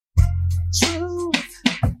Truth,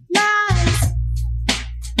 lies,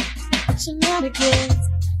 shenanigans.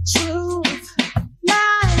 Truth,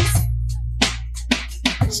 lies,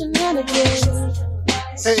 shenanigans.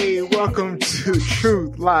 Hey, welcome to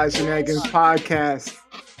Truth, Lies, Shenanigans podcast.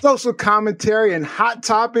 Social commentary and hot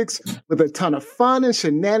topics with a ton of fun and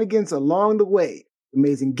shenanigans along the way.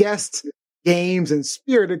 Amazing guests, games, and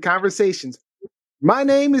spirited conversations. My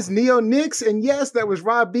name is Neo Nix, and yes, that was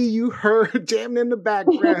Rob B. You heard jamming in the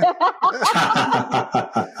background.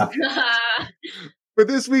 For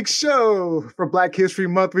this week's show, for Black History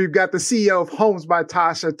Month, we've got the CEO of Homes by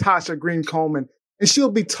Tasha, Tasha Green Coleman, and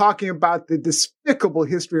she'll be talking about the despicable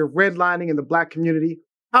history of redlining in the Black community,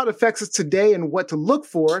 how it affects us today and what to look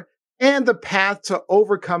for, and the path to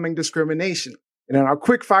overcoming discrimination. And in our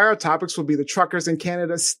quickfire, our topics will be the truckers in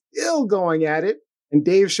Canada still going at it, and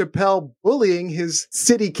Dave Chappelle bullying his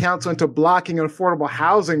city council into blocking an affordable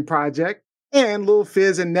housing project, and Lil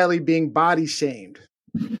Fizz and Nelly being body shamed.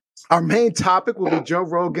 Our main topic will be Joe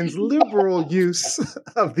Rogan's liberal use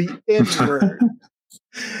of the N-word.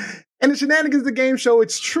 And the Shenanigans, the game show,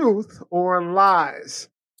 it's truth or lies.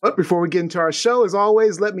 But before we get into our show, as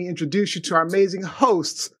always, let me introduce you to our amazing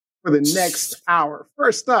hosts for the next hour.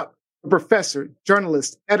 First up, a professor,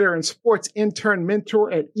 journalist, editor, and sports intern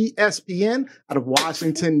mentor at ESPN out of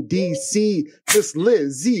Washington, D.C., Miss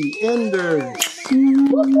Liz Z. Enders.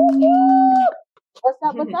 What's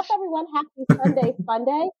up, everyone? Happy Sunday, fun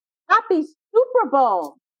day. Happy Super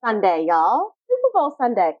Bowl Sunday, y'all. Super Bowl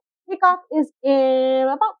Sunday. Kickoff is in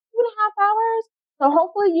about 2.5 hours. So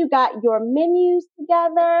hopefully you got your menus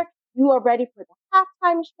together. You are ready for the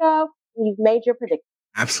halftime show, and you've made your predictions.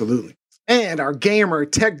 Absolutely. And our gamer,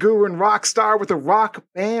 tech guru, and rock star with a rock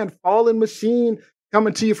band, Fallen Machine,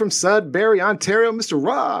 coming to you from Sudbury, Ontario, Mr.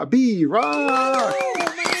 Rob B. Rock.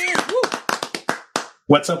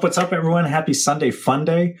 What's up, everyone? Happy Sunday, fun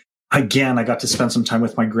day. Again, I got to spend some time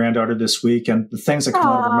with my granddaughter this week, and the things that come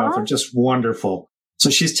out of her mouth are just wonderful. So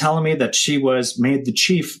she's telling me that she was made the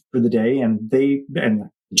chief for the day, and the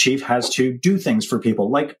chief has to do things for people,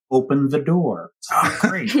 like open the door. Oh,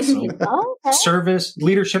 great. So Okay. service,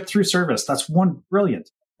 leadership through service. That's brilliant.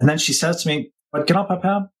 And then she says to me, but get up,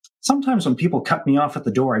 Papa. Sometimes when people cut me off at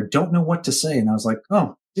the door, I don't know what to say. And I was like,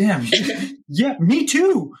 oh, damn. Yeah, me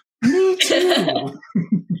too. Me too.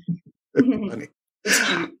 Funny.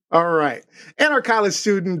 All right. And our college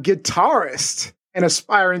student, guitarist, and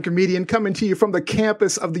aspiring comedian coming to you from the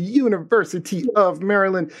campus of the University of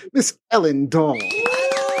Maryland, Miss Ellen Dahl. Look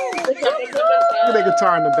at that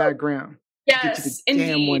guitar in the background. Get you Yes, to jam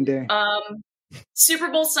indeed. one day. Super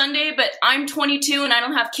Bowl Sunday, but I'm 22 and I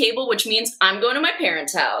don't have cable, which means I'm going to my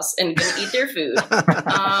parents' house and going to eat their food.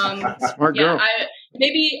 Smart girl. I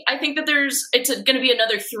think that it's going to be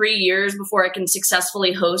another 3 years before I can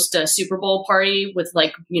successfully host a Super Bowl party with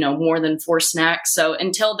more than 4 snacks. So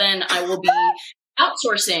until then, I will be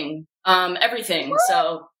outsourcing everything.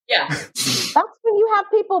 So yeah. That's when you have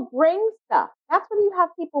people bring stuff.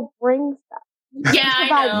 Yeah,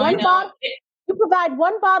 I know. You provide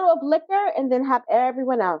one bottle of liquor and then have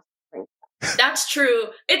everyone else bring stuff. That's true.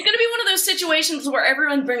 It's going to be one of those situations where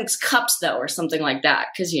everyone brings cups, though, or something like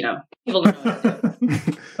that, because, people don't know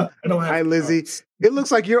what to do. Hi, Lizzie. It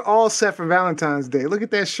looks like you're all set for Valentine's Day. Look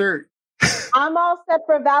at that shirt. I'm all set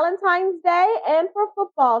for Valentine's Day and for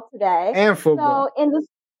football today. And football. So in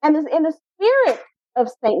the spirit of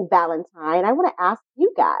Saint Valentine, I want to ask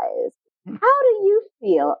you guys, how do you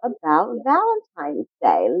feel about Valentine's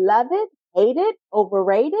Day? Love it? Hate it?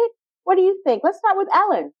 Overrated? What do you think? Let's start with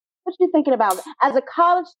Ellen. What you thinking about as a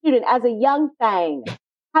college student, as a young thing?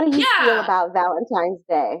 How do you feel about Valentine's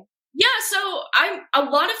Day? Yeah, so a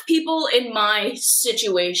lot of people in my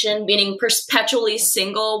situation, meaning perpetually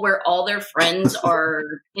single, where all their friends are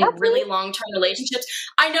in really long-term relationships.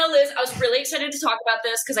 I know, Liz, I was really excited to talk about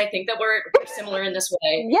this because I think that we're similar in this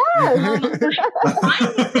way. Yes. I'm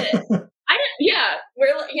with it.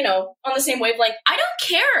 We're on the same wavelength. I don't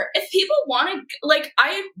care if people want to.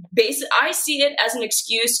 I see it as an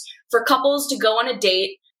excuse for couples to go on a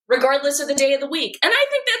date, regardless of the day of the week, and I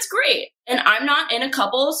think that's great. And I'm not in a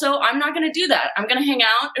couple, so I'm not going to do that. I'm going to hang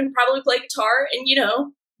out and probably play guitar and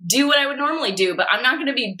do what I would normally do. But I'm not going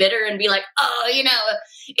to be bitter and be like, oh,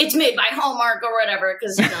 it's made by Hallmark or whatever,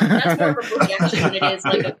 because that's more of a projection than it is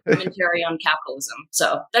like a commentary on capitalism.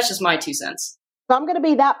 So that's just my 2 cents. So I'm going to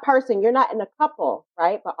be that person. You're not in a couple,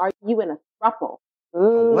 right? But are you in a throuple?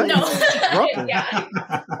 What? No. Throuple? Yeah.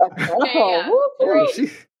 A throuple. Yeah. Woo-hoo.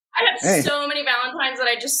 I had so many Valentines that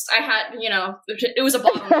I had, it was a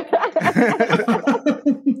bottleneck.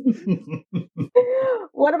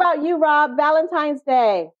 What about you, Rob? Valentine's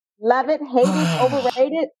Day. Love it, hate it,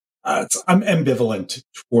 overrated? I'm ambivalent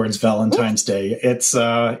towards Valentine's Day. It's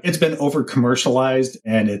been over commercialized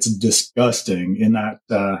and it's disgusting in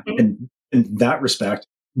that respect.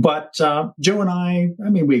 But Joe and I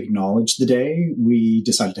mean, we acknowledged the day. We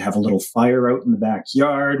decided to have a little fire out in the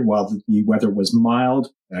backyard while the weather was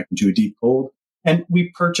mild, back into a deep cold. And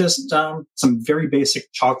we purchased some very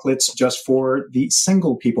basic chocolates just for the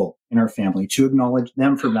single people in our family to acknowledge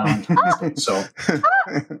them for Valentine's Day. So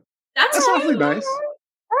That's awfully nice.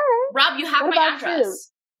 Rob, you have What my about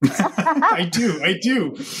address. I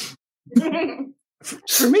do.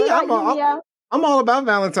 For me, What about you, Leo? I'm all about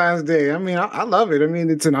Valentine's Day. I mean, I love it. I mean,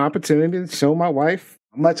 it's an opportunity to show my wife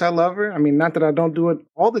how much I love her. I mean, not that I don't do it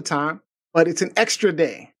all the time, but it's an extra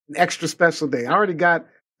day, an extra special day. I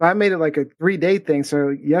made it like a 3-day thing. So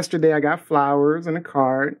yesterday I got flowers and a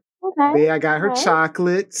card. Okay. Today I got her Okay.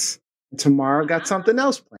 chocolates. And tomorrow I got something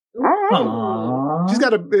else planned. All right. Aww. She's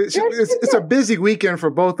got it's a busy weekend for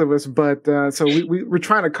both of us, but so we're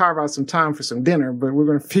trying to carve out some time for some dinner, but we're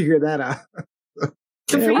going to figure that out.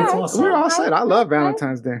 Good for you. That's awesome. We're all set. I love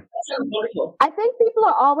Valentine's Day. That sounds wonderful. I think people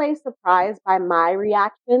are always surprised by my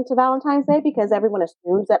reaction to Valentine's Day because everyone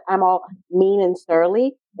assumes that I'm all mean and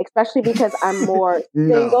surly, especially because I'm more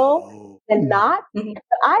single than not. Mhm.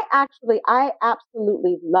 But I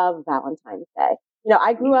absolutely love Valentine's Day. You know,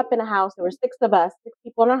 I grew up in a house. There were 6 of us, 6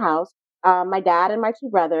 people in our house. My dad and my 2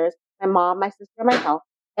 brothers, my mom, my sister, and myself.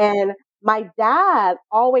 And my dad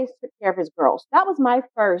always took care of his girls. That was my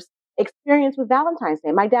first experience with Valentine's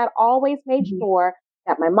Day. My dad always made sure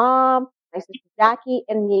that my mom, my sister Jackie,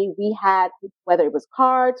 and me, we had, whether it was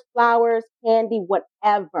cards, flowers, candy,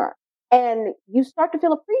 whatever. And you start to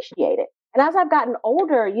feel appreciated. And as I've gotten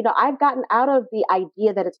older, you know, I've gotten out of the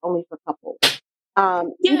idea that it's only for couples.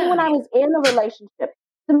 Even when I was in a relationship,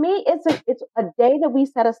 to me, it's a day that we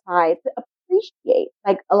set aside to appreciate,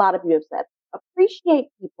 like a lot of you have said, appreciate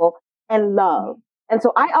people and love. And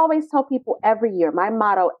so I always tell people every year, my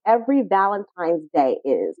motto every Valentine's Day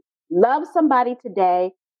is love somebody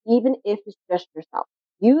today, even if it's just yourself.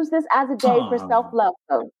 Use this as a day for self-love.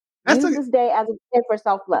 So use this day as a day for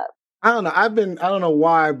self-love. I don't know. I don't know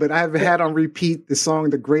why, but I've had on repeat the song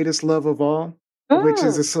 "The Greatest Love of All," which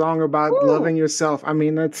is a song about loving yourself. I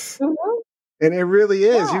mean, that's and it really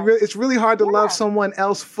is. Yeah. It's really hard to love someone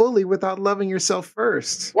else fully without loving yourself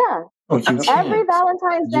first. Yeah. Oh, you Every can't.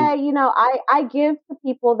 Valentine's Day, you know, I give to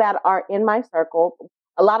people that are in my circle.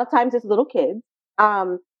 A lot of times it's little kids.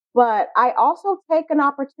 But I also take an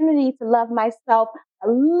opportunity to love myself a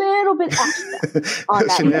little bit extra on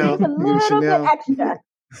that. Chanel, Just a little bit extra.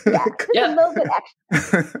 Yeah, just a little bit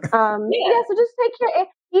extra. So just take care.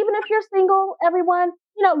 Even if you're single, everyone,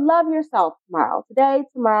 you know, love yourself tomorrow, today,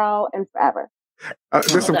 tomorrow, and forever.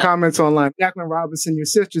 There's some comments online. Jacqueline Robinson, your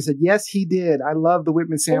sister, said, yes, he did. I love the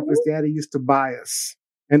Whitman samplers Daddy used to buy us.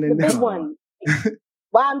 And then The big one.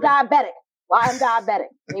 Why I'm diabetic.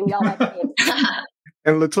 Maybe all that candy.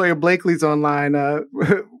 And Latoya Blakely's online.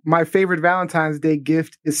 My favorite Valentine's Day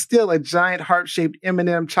gift is still a giant heart-shaped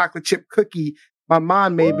M&M chocolate chip cookie my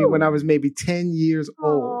mom made me when I was maybe 10 years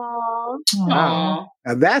old. Aww. Wow.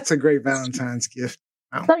 Now that's a great Valentine's gift.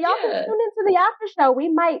 Wow. So y'all can tune into the after show. We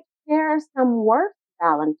might share some work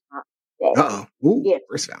Valentine's Day gifts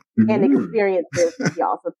first Valentine's. and experiences with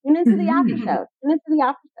y'all. So tune into the after show.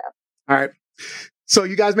 All right. So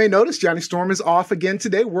you guys may notice Johnny Storm is off again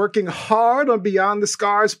today, working hard on Beyond the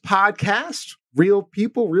Scars podcast. Real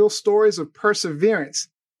people, real stories of perseverance.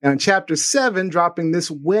 Now in Chapter 7, dropping this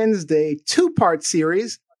Wednesday, 2-part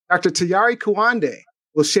series, Dr. Tayari Kouande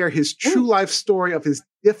will share his true life story of his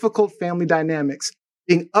difficult family dynamics,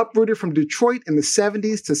 being uprooted from Detroit in the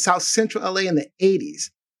 70s to South Central LA in the 80s,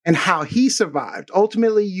 and how he survived,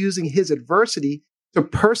 ultimately using his adversity to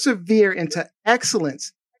persevere into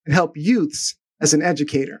excellence and help youths as an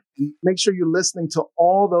educator. And make sure you're listening to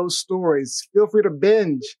all those stories. Feel free to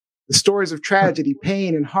binge the stories of tragedy,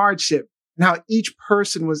 pain, and hardship, and how each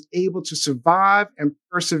person was able to survive and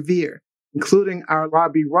persevere, including our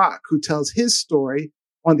Robbie Rock, who tells his story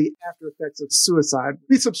on the after effects of suicide.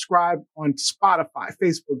 Please subscribe on Spotify,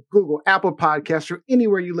 Facebook, Google, Apple Podcasts, or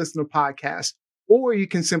anywhere you listen to podcasts, or you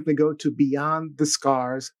can simply go to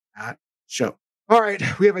beyondthescars.show. All right,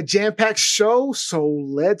 we have a jam-packed show, so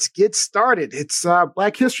let's get started. It's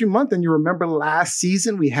Black History Month, and you remember last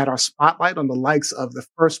season we had our spotlight on the likes of the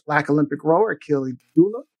first Black Olympic rower, Achille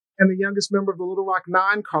Dula, and the youngest member of the Little Rock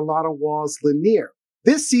Nine, Carlotta Walls Lanier.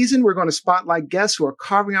 This season, we're going to spotlight guests who are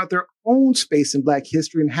carving out their own space in Black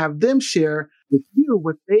history and have them share with you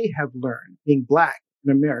what they have learned being Black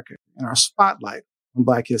in America in our spotlight on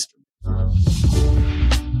Black history.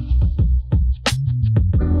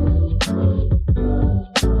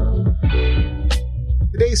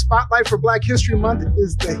 Today's today's spotlight for Black History Month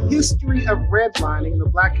is the history of redlining in the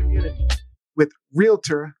Black community with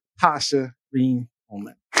realtor Tasha Green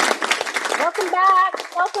Coleman. Welcome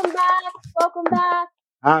back. Welcome back. Welcome back.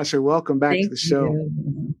 Tasha, welcome back to Thank the show.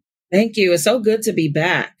 you. Thank you. It's so good to be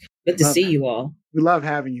back. Good to see you all. We love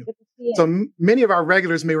having you. Good to see you. So many of our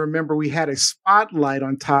regulars may remember we had a spotlight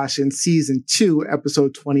on Tasha in season 2,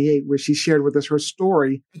 episode 28, where she shared with us her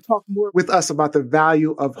story and talked more with us about the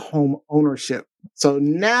value of home ownership. So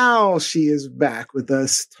now she is back with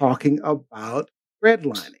us talking about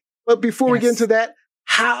redlining. But before we get into that,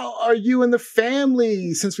 how are you and the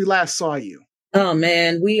family since we last saw you? Oh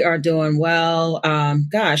man, we are doing well.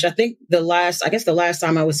 Gosh, I think the last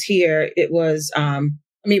time I was here, it was,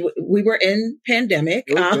 we were in pandemic.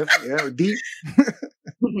 Yeah, deep.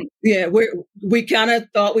 Yeah, we kind of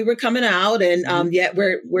thought we were coming out, and yet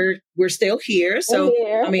we're still here. So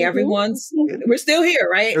We're here. we're still here,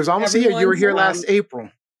 right? It was almost a year. You were here last April.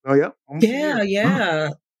 Oh yeah. Almost a year. Yeah.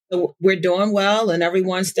 So we're doing well, and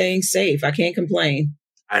everyone's staying safe. I can't complain.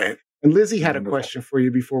 All right. And Lizzie had a question for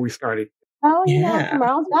you before we started. Oh, Yeah.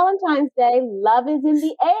 tomorrow's Valentine's Day. Love is in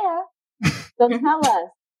the air. So tell us,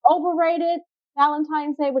 overrated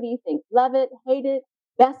Valentine's Day. What do you think? Love it, hate it,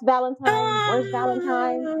 best Valentine, worst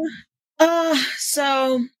Valentine?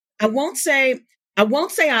 So I won't say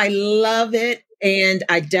I love it, and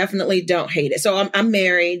I definitely don't hate it. So I'm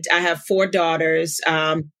married. I have 4 daughters.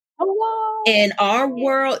 Oh, wow. In our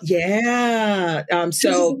world,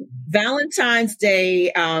 so Valentine's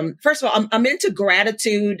Day. First of all, I'm into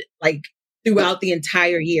gratitude, like throughout the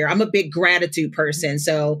entire year. I'm a big gratitude person,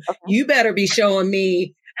 so you better be showing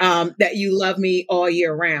me that you love me all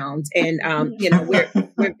year round. And we're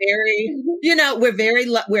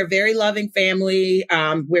very loving family.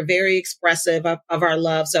 We're very expressive of our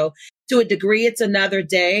love. So to a degree, it's another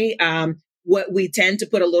day. What we tend to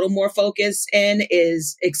put a little more focus in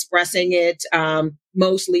is expressing it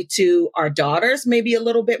mostly to our daughters, maybe a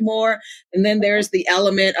little bit more. And then there's the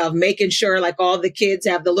element of making sure like all the kids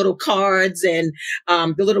have the little cards and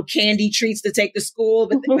the little candy treats to take to school.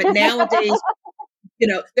 But nowadays,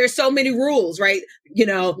 there's so many rules, right?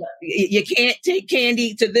 You can't take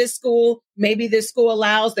candy to this school. Maybe this school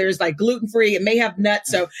allows, there's like gluten-free. It may have nuts.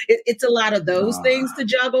 So it's a lot of those things to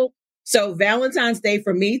juggle. So Valentine's Day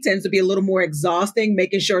for me tends to be a little more exhausting,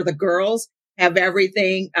 making sure the girls have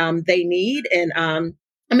everything they need. And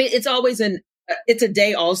it's always it's a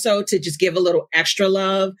day also to just give a little extra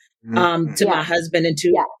love to my husband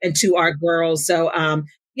and to our girls. So and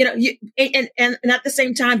at the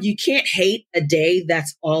same time, you can't hate a day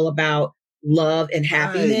that's all about love and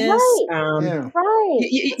happiness. Right.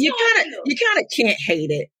 You kind of can't hate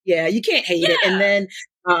it. Yeah, you can't hate it. And then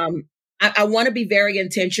I want to be very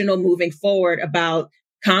intentional moving forward about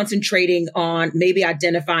concentrating on maybe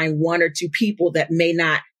identifying 1 or 2 people that may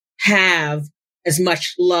not have as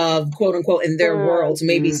much love, quote unquote, in their worlds.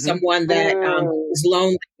 Maybe someone that is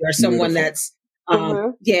lonely or someone that's,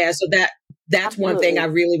 so that's one thing I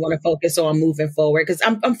really want to focus on moving forward, because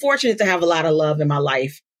I'm fortunate to have a lot of love in my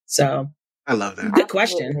life. So I love that. Good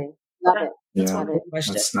question. Love it. Yeah, Love it.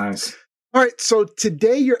 that's nice. All right, so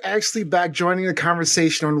today you're actually back joining the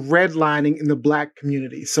conversation on redlining in the Black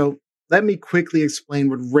community. So let me quickly explain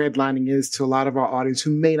what redlining is to a lot of our audience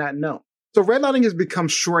who may not know. So redlining has become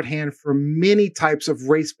shorthand for many types of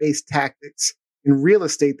race-based tactics in real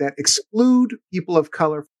estate that exclude people of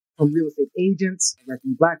color from real estate agents,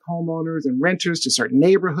 directing Black homeowners and renters to certain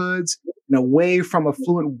neighborhoods and away from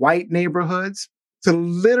affluent white neighborhoods, to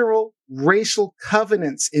literal racial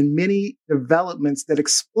covenants in many developments that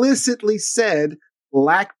explicitly said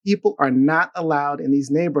Black people are not allowed in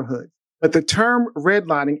these neighborhoods. But the term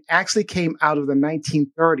redlining actually came out of the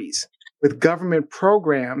 1930s with government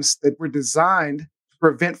programs that were designed to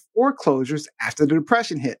prevent foreclosures after the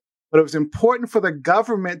Depression hit. But it was important for the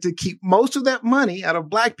government to keep most of that money out of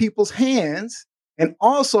Black people's hands and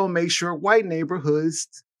also make sure white neighborhoods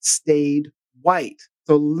stayed white.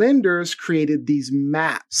 So lenders created these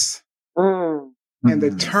maps. And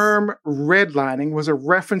the term redlining was a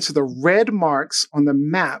reference to the red marks on the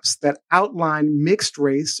maps that outline mixed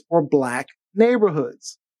race or Black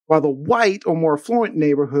neighborhoods, while the white or more affluent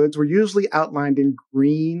neighborhoods were usually outlined in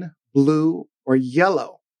green, blue, or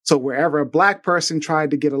yellow. So wherever a Black person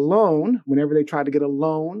tried to get a loan, whenever they tried to get a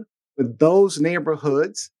loan with those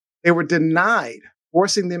neighborhoods, they were denied,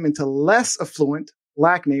 forcing them into less affluent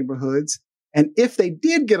Black neighborhoods. And if they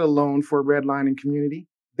did get a loan for a redlining community,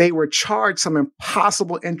 they were charged some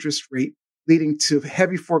impossible interest rate, leading to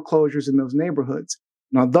heavy foreclosures in those neighborhoods.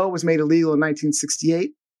 And although it was made illegal in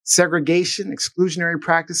 1968, segregation, exclusionary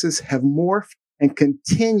practices have morphed and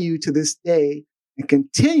continue to this day and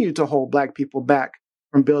continue to hold Black people back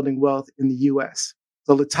from building wealth in the U.S.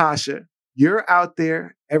 So, Latasha, you're out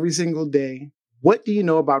there every single day. What do you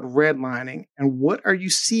know about redlining, and what are you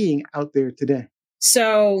seeing out there today?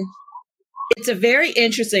 So it's a very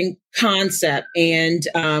interesting concept. And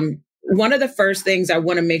one of the first things I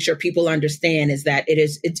want to make sure people understand is that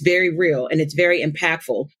it's very real and it's very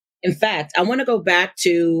impactful. In fact, I want to go back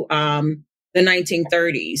to the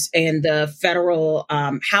 1930s and the Federal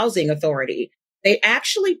Housing Authority. They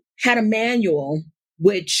actually had a manual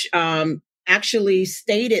which actually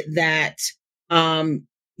stated that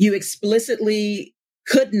you explicitly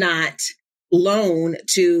could not loan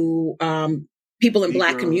to people in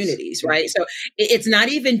Black communities, right? So it's not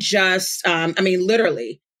even just,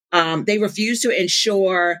 literally, they refuse to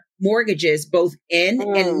insure mortgages both in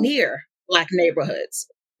and near Black neighborhoods.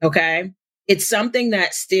 Okay. It's something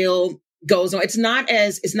that still goes on. It's not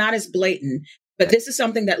as blatant, but this is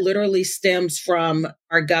something that literally stems from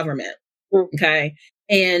our government. Okay.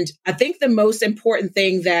 And I think the most important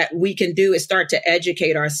thing that we can do is start to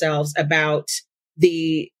educate ourselves about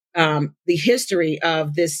the history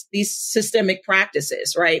of these systemic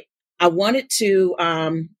practices, right? I wanted to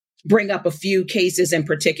bring up a few cases in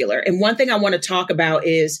particular. And one thing I want to talk about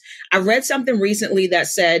is I read something recently that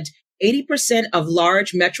said 80% of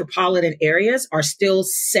large metropolitan areas are still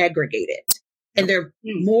segregated. And they're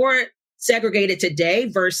more segregated today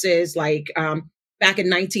versus like back in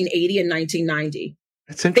 1980 and 1990.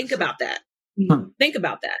 Think about that. Think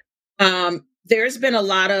about that. There's been a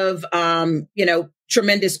lot of,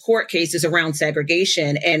 tremendous court cases around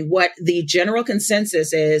segregation. And what the general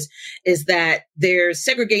consensus is that there's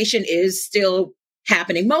segregation is still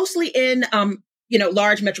happening, mostly in,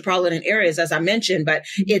 large metropolitan areas, as I mentioned, but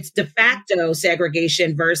it's de facto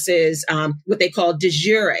segregation versus what they call de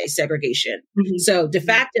jure segregation. So de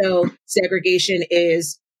facto segregation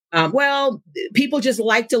is, people just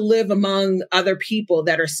like to live among other people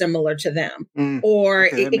that are similar to them, or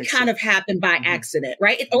it kind of happened by accident,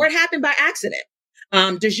 right? Or it happened by accident.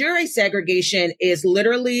 De jure segregation is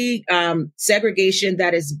literally segregation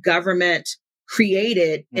that is government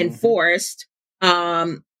created, enforced,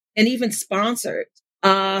 and even sponsored.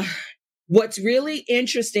 What's really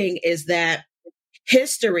interesting is that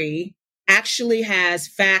history actually has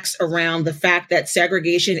facts around the fact that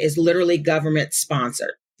segregation is literally government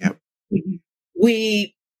sponsored. Yep.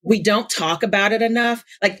 We don't talk about it enough.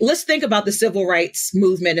 Like, let's think about the civil rights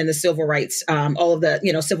movement and the civil rights, all of the,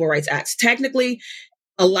 civil rights acts. Technically,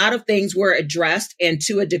 a lot of things were addressed, and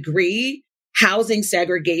to a degree, housing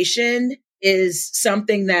segregation is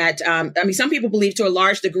something that, some people believe to a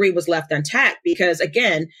large degree was left intact because,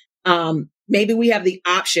 again, maybe we have the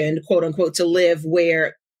option, quote unquote, to live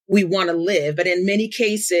where we want to live. But in many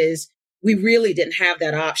cases, we really didn't have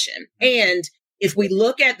that option. And if we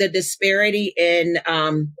look at the disparity in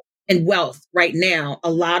wealth right now,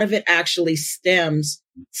 a lot of it actually stems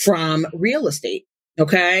from real estate.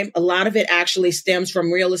 Okay. A lot of it actually stems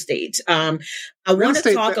from real estate. I want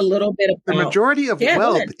to talk a little bit about the majority of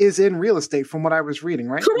wealth is in real estate from what I was reading,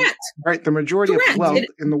 right? Correct. Right. The majority of wealth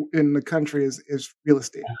in the country is real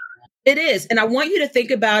estate. It is. And I want you to think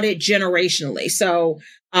about it generationally. So,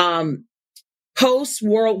 post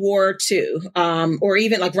World War II, or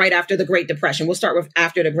even like right after the Great Depression, we'll start with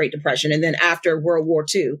after the Great Depression and then after World War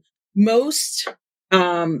II, most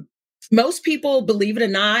people, believe it or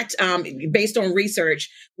not, based on research,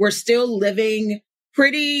 were still living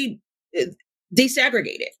pretty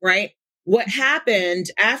desegregated, right? What happened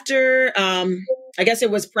after, I guess it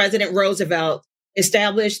was President Roosevelt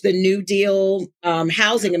established the New Deal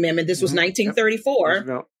housing amendment. This was 1934.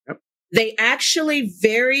 Yep. They actually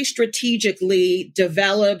very strategically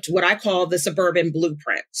developed what I call the suburban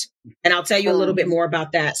blueprint. And I'll tell you a little bit more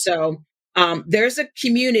about that. So there's a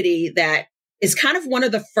community that is kind of one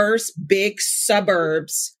of the first big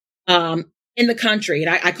suburbs in the country.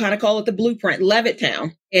 And I kind of call it the blueprint,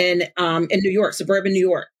 Levittown in New York, suburban New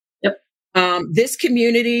York. Yep. This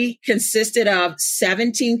community consisted of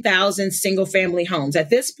 17,000 single family homes. At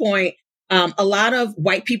this point, a lot of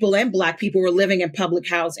white people and Black people were living in public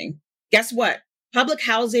housing. Guess what? Public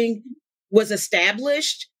housing was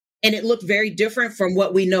established and it looked very different from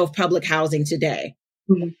what we know of public housing today.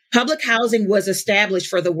 Public housing was established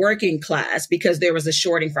for the working class because there was a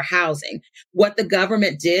shortage for housing. What the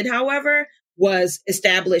government did, however, was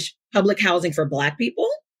establish public housing for Black people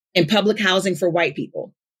and public housing for white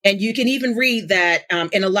people. And you can even read that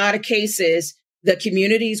in a lot of cases, the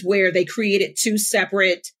communities where they created two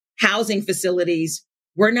separate housing facilities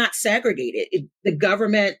were not segregated. The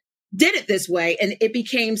government did it this way and it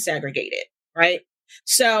became segregated, right?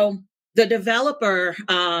 So the developer,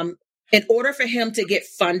 in order for him to get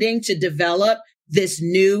funding to develop this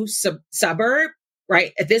new suburb,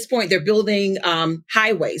 right? At this point, they're building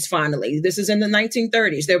highways finally. This is in the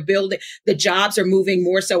 1930s. They're building, the jobs are moving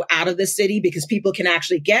more so out of the city because people can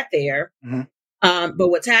actually get there. Mhm. But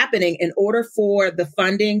what's happening, in order for the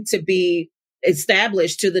funding to be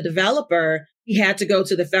established to the developer, he had to go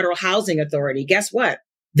to the Federal Housing Authority. Guess what?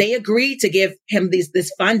 They agreed to give him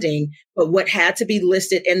this funding, but what had to be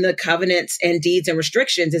listed in the covenants and deeds and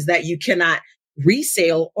restrictions is that you cannot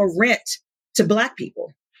resale or rent to Black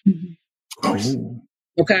people. Of course. Oh.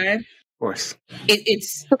 Okay. Of course.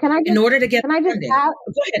 It's So can I in just order to get can I just funding. add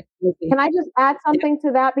Go ahead, Lucy. can I just add something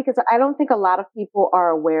to that, because I don't think a lot of people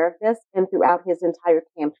are aware of this, and throughout his entire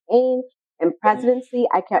campaign and presidency,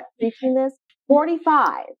 I kept preaching this.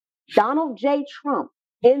 45, Donald J. Trump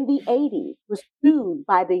in the 80s was sued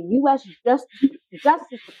by the U.S.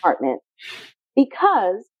 Justice Department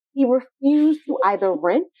because he refused to either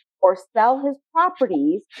rent or sell his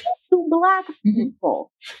properties to Black Mhm.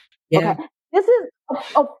 people. Yeah. Okay, this is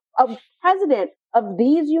a president of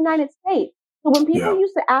these United States. So when people Yeah.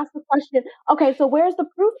 used to ask the question, okay, so where's the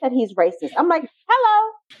proof that he's racist? I'm like,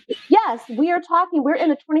 hello, yes, we're in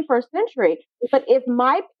the 21st century. But if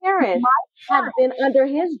my parents had been under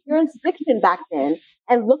his jurisdiction back then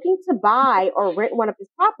and looking to buy or rent one of his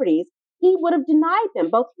properties, he would have denied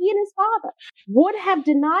them. Both he and his father would have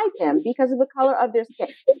denied them because of the color of their skin.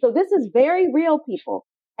 So this is very real, people.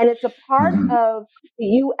 And it's a part Mhm. of the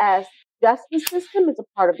U.S. justice system. It's a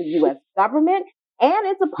part of the U.S. government. And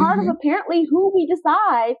it's a part of apparently who we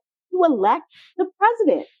decide to elect the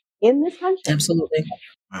president in this country. Absolutely.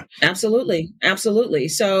 Absolutely. Absolutely.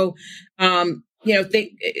 So, you're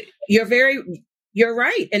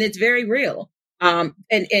right. And it's very real. And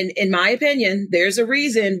in my opinion, there's a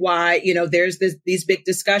reason why, there's these big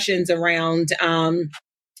discussions around,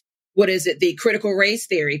 the critical race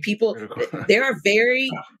theory. People, there are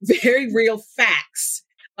very, very real facts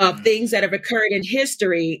of things that have occurred in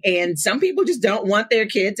history. And some people just don't want their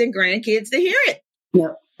kids and grandkids to hear it.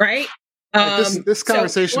 Yep. Right. This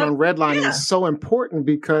conversation on redlining yeah. is so important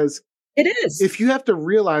because It is. if you have to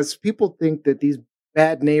realize, people think that these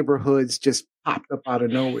bad neighborhoods just popped up out of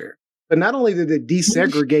nowhere. But not only did it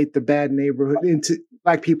desegregate the bad neighborhood into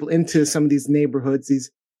Black people into some of these neighborhoods, these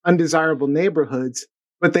undesirable neighborhoods,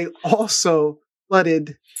 but they also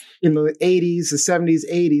flooded in the 80s, the 70s,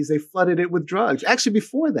 80s, they flooded it with drugs. Actually,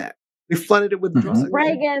 before that, they flooded it with Mhm. drugs.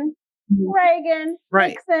 Reagan,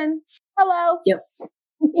 Right. Nixon, hello. Yep.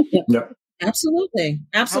 Absolutely.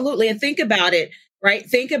 Absolutely. And think about it, right?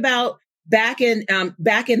 Think about back in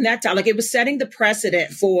that time, like it was setting the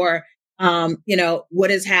precedent for,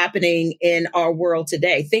 what is happening in our world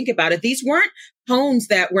today. Think about it. These weren't homes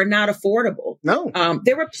that were not affordable. No.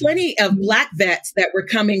 There were plenty of Black vets that were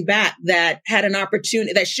coming back that had an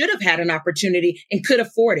opportunity, that should have had an opportunity and could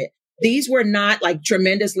afford it. These were not like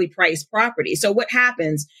tremendously priced property. So what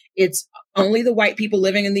happens? It's only the white people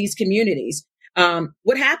living in these communities.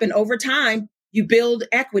 What happened over time? You build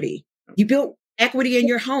equity. You build equity in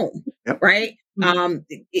your home, Yep. right?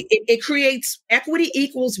 It creates equity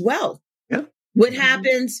equals wealth. Yeah. What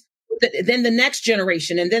happens? Then the next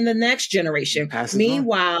generation, and then the next generation. Passes on.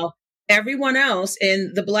 Meanwhile, everyone else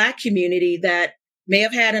in the Black community that may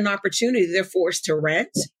have had an opportunity, they're forced to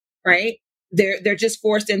rent, right? They're just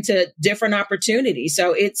forced into different opportunities.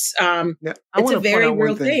 So it's Now, it's a very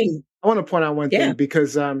real thing. I want to point out one Yeah. thing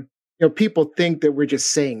because people think that we're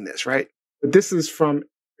just saying this, right? But this is from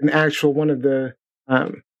one of the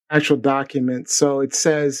actual documents. So it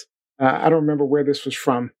says, I don't remember where this was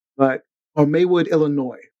from, but Maywood,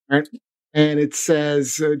 Illinois, right? And it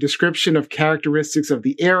says a description of characteristics of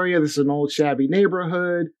the area. This is an old shabby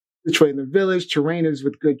neighborhood situated in the village. Terrain is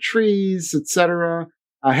with good trees, etc.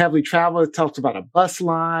 Heavily traveled. It talks about a bus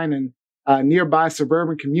line and nearby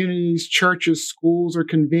suburban communities, churches, schools are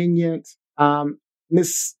convenient.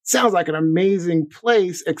 This sounds like an amazing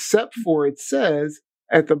place, except for it says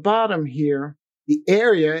at the bottom here, the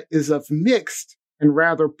area is of mixed and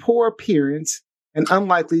rather poor appearance and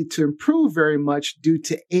unlikely to improve very much due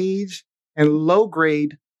to age and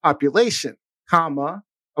low-grade population,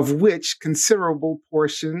 of which considerable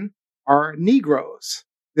portion are Negroes.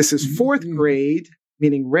 This is fourth grade,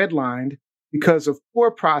 meaning redlined, because of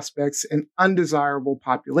poor prospects and undesirable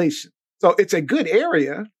population. So it's a good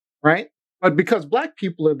area, right? But because Black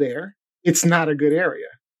people are there, it's not a good area.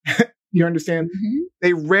 You understand? Mm-hmm.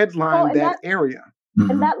 They redlined and that area.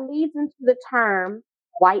 And that leads into the term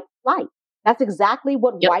white flight. That's exactly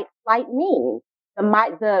what white flight means. The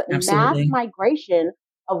mass Absolutely. migration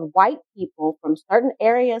of white people from certain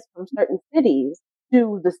areas, from certain cities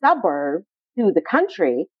to the suburbs, to the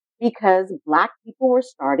country, because Black people were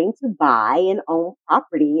starting to buy and own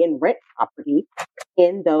property and rent property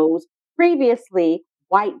in those previously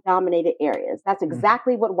white dominated areas. That's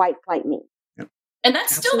exactly what white flight means. And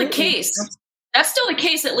that's still the case. That's still the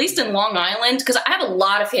case, at least in Long Island, because I have a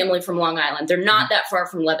lot of family from Long Island. They're not that far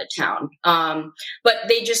from Levittown, but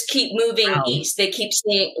they just keep moving east. They keep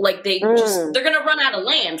seeing, like, they're going to run out of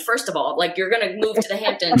land, first of all. Like, you're going to move to the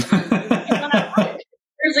Hamptons.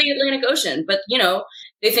 There's the Atlantic Ocean. But, you know,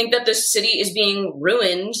 they think that the city is being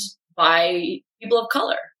ruined by people of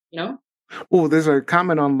color, you know? Oh, there's a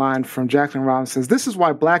comment online from Jacqueline Robbins says, this is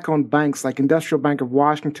why Black-owned banks like Industrial Bank of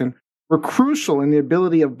Washington were crucial in the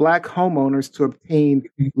ability of Black homeowners to obtain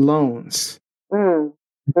loans. Good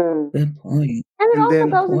point. And it also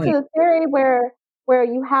goes into the theory where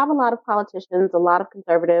you have a lot of politicians, a lot of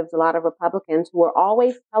conservatives, a lot of Republicans who are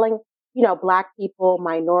always telling, you know, Black people,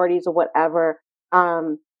 minorities or whatever,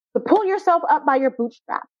 to pull yourself up by your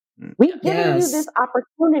bootstraps. We've given you this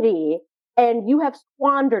opportunity and you have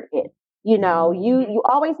squandered it. You know, you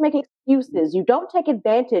always make excuses. You don't take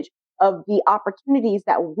advantage of the opportunities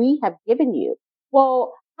that we have given you.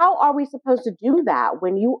 Well, how are we supposed to do that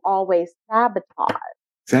when you always sabotage?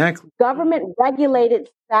 Exactly. Government regulated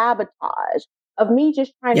sabotage of me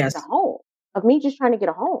just trying to get a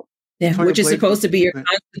home, Yeah, which is supposed to be your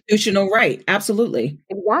constitutional right. Absolutely.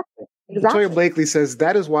 Exactly. Latoya Blakely says,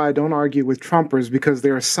 that is why I don't argue with Trumpers, because they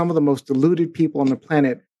are some of the most deluded people on the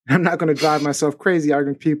planet. I'm not going to drive myself crazy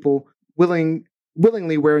arguing people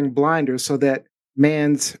willingly wearing blinders so that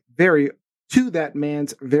man's very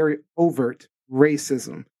overt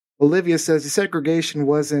racism. Olivia says desegregation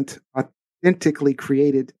wasn't authentically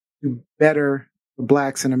created to better the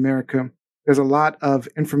Blacks in America. There's a lot of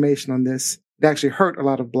information on this. It actually hurt a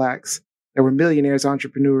lot of Blacks that were millionaires,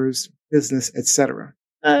 entrepreneurs, business, etc.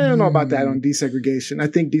 I don't know about that on desegregation. I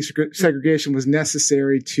think desegregation was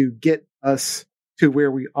necessary to get us to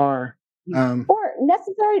where we are. Or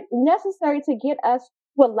necessary to get us,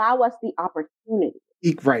 to allow us the opportunity.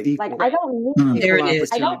 Right. Like, I don't need there it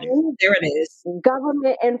is. There it is.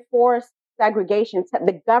 Government enforced segregation.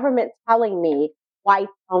 The government telling me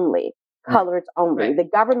whites only, coloreds only. Right. The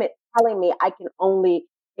government telling me I can only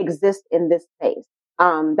exist in this space.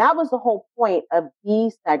 That was the whole point of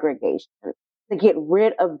desegregation, to get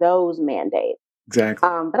rid of those mandates. Exactly.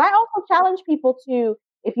 But I also challenge people to,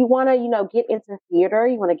 if you want to, you know, get into theater,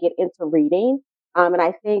 you want to get into reading. And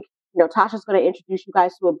I think, you know, Tasha's going to introduce you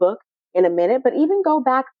guys to a book in a minute, but even go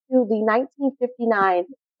back to the 1959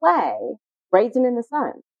 play, Raisin in the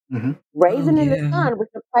Sun. Mm-hmm. Raisin in the Sun was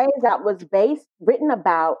a play that was written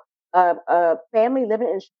about a family living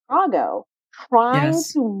in Chicago, trying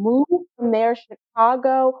to move from their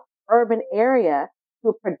Chicago urban area to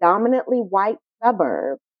a predominantly white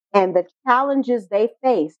suburb, and the challenges they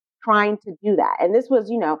faced trying to do that. And this was,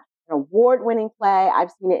 you know, an award-winning play. I've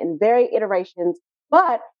seen it in various iterations,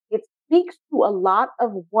 but it speaks to a lot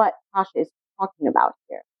of what Tasha is talking about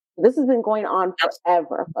here. So this has been going on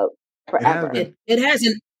forever, folks. Forever. It has.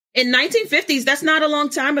 In 1950s, that's not a long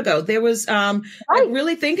time ago. There was,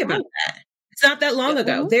 really think about that. It's not that long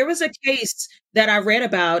ago. There was a case that I read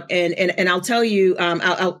about, and I'll tell you,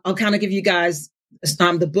 I'll kind of give you guys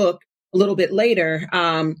the book a little bit later.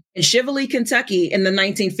 In Shively, Kentucky, in the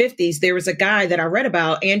 1950s, there was a guy that I read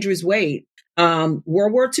about, Andrews Wade, World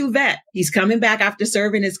War II vet. He's coming back after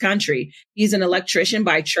serving his country. He's an electrician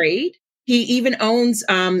by trade. He even owns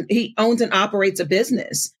and operates a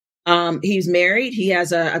business. He's married. He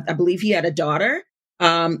has I believe he had a daughter.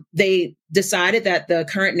 They decided that the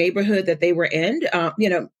current neighborhood that they were in,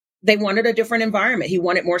 they wanted a different environment. He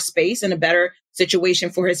wanted more space and a better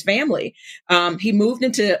situation for his family. He moved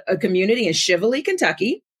into a community in Shively,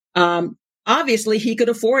 Kentucky. Obviously, he could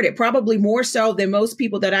afford it, probably more so than most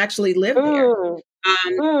people that actually live there.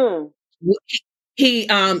 He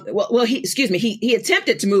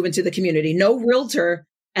attempted to move into the community. No realtor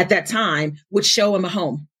at that time would show him a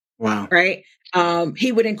home. Wow. Right.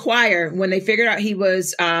 He would inquire when they figured out he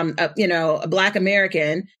was, a Black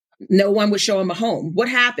American. No one would show him a home. What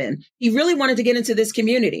happened? He really wanted to get into this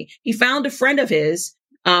community. He found a friend of his.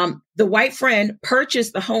 The white friend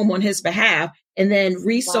purchased the home on his behalf and then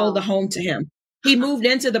resold the home to him. He moved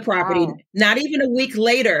into the property. Not even a week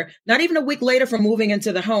later from moving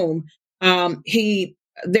into the home,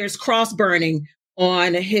 there's cross burning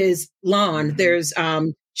on his lawn. There's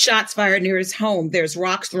shots fired near his home. There's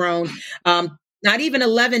rocks thrown. Not even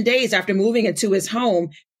 11 days after moving into his home,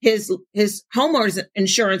 his homeowner's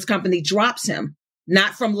insurance company drops him,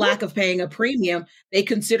 not from lack of paying a premium. They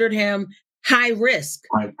considered him high risk.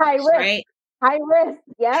 Right? High risk.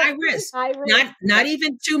 Yeah. High risk. Not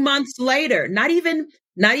even 2 months later. Not even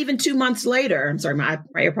 2 months later. I'm sorry, my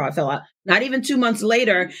ear probably fell out. Not even 2 months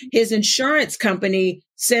later, his insurance company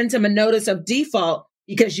sends him a notice of default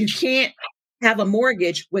because you can't have a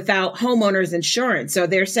mortgage without homeowners insurance. So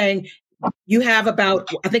they're saying you have about,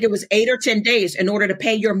 I think it was 8 or 10 days in order to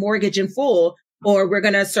pay your mortgage in full, or we're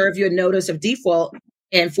going to serve you a notice of default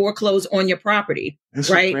and foreclose on your property. This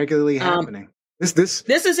right? is regularly happening. This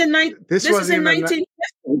is in 19.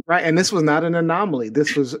 Right, and this was not an anomaly.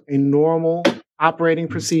 This was a normal operating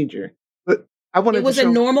procedure. But it was a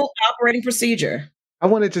normal operating procedure. I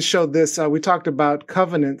wanted to show this. We talked about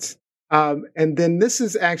covenants, and then this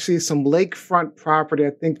is actually some lakefront property.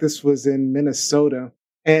 I think this was in Minnesota,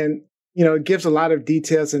 and it gives a lot of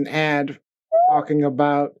details and ad talking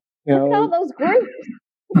about Look at all those groups.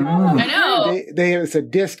 I know. It's a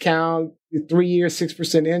discount, 3 years,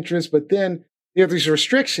 6% interest, but then there are these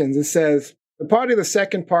restrictions. It says the party of the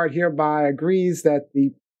second part hereby agrees that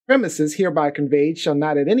the premises hereby conveyed shall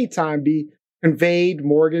not at any time be conveyed,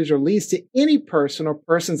 mortgaged, or leased to any person or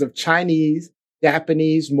persons of Chinese,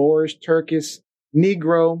 Japanese, Moorish, Turkish,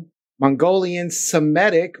 Negro, Mongolian,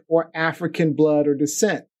 Semitic, or African blood or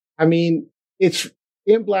descent. I mean, it's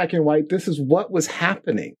in black and white. This is what was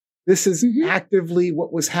happening. This is actively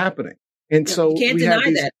what was happening. And so we have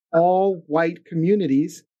these all white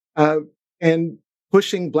communities and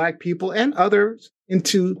pushing Black people and others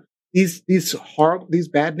into these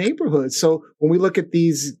bad neighborhoods. So when we look at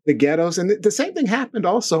the ghettos, and the same thing happened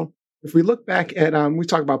also, if we look back at, we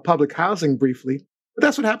talked about public housing briefly, but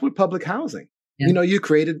that's what happened with public housing. Yeah. You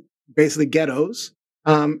created basically ghettos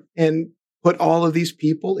and put all of these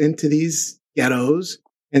people into these ghettos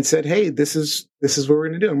and said, hey, this is what we're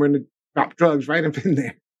going to do. And we're going to drop drugs right up in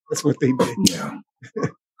there. That's what they did. Yeah.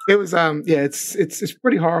 It was, it's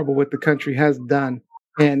pretty horrible what the country has done.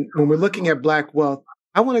 And when we're looking at Black wealth,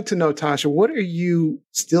 I wanted to know, Tasha, what are you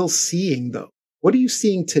still seeing though? What are you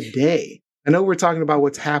seeing today? I know we're talking about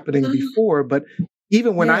what's happening before, but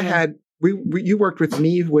even when I had, you worked with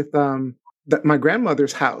me with my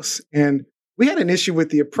grandmother's house, and we had an issue with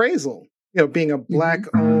the appraisal, being a Black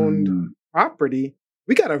owned property.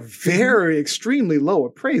 We got a very extremely low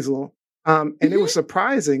appraisal. And it was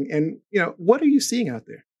surprising. And, what are you seeing out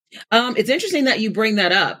there? It's interesting that you bring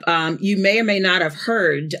that up. You may or may not have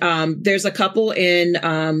heard. There's a couple in,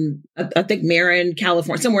 I think Marin,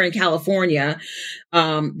 California, somewhere in California,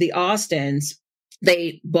 the Austins.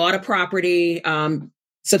 They bought a property,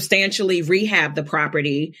 substantially rehabbed the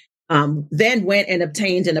property, then went and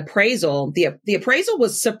obtained an appraisal. The appraisal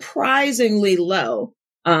was surprisingly low.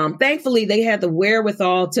 Thankfully, they had the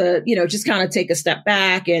wherewithal to, just kind of take a step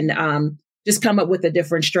back and just come up with a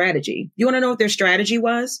different strategy. You want to know what their strategy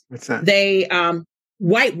was? What's that? They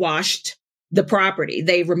whitewashed the property.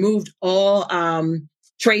 They removed all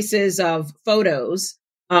traces of photos.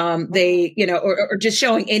 They, or just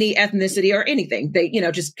showing any ethnicity or anything. They,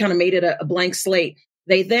 just kind of made it a blank slate.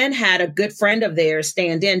 They then had a good friend of theirs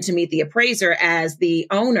stand in to meet the appraiser as the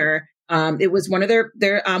owner. It was one of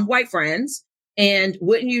their white friends. And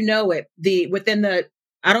wouldn't you know it,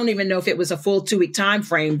 I don't even know if it was a full 2-week time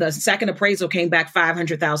frame. The second appraisal came back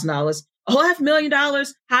 $500,000,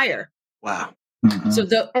 $500,000 higher. Wow! Mm-hmm. So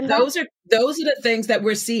those are the things that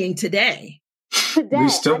we're seeing today.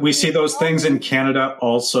 We see those things in Canada.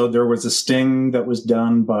 Also, there was a sting that was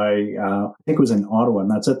done by I think it was in Ottawa,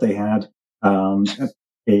 and that's it. They had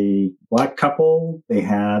a Black couple, they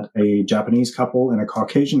had a Japanese couple, and a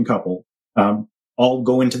Caucasian couple. All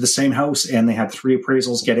go into the same house, and they had 3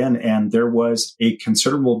 appraisals get in, and there was a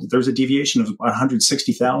deviation of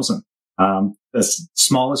 160,000. The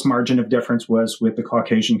smallest margin of difference was with the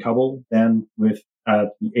Caucasian couple, then with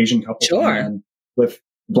the Asian couple, sure. And with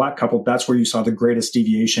the Black couple. That's where you saw the greatest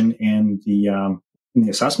deviation in the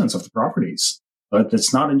assessments of the properties. But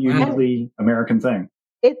it's not a uniquely American thing.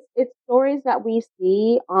 It's stories that we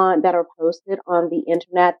see that are posted on the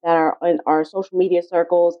internet, that are in our social media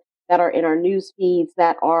circles, that are in our news feeds,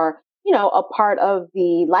 that are, a part of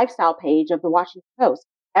the lifestyle page of the Washington Post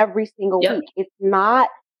every single week. It's not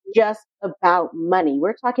just about money.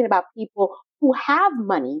 We're talking about people who have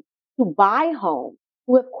money to buy homes,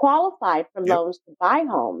 who have qualified for loans to buy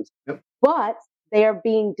homes, but they are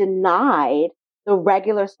being denied the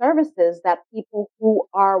regular services that people who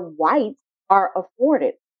are white are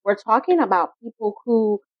afforded. We're talking about people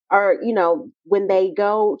who are, when they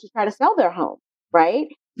go to try to sell their home, right?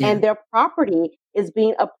 And their property is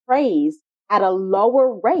being appraised at a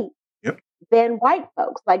lower rate than white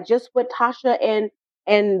folks. Like just what Tasha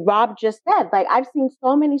and Rob just said. Like I've seen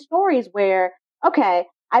so many stories where, okay,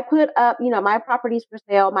 I put up, my property's for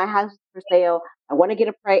sale, my house is for sale. I want to get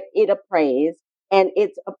it appraised, and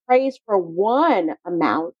it's appraised for one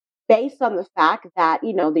amount based on the fact that,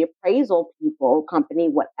 the appraisal people, company,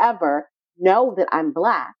 whatever, know that I'm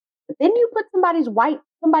Black. But then you put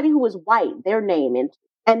somebody who is white, their name into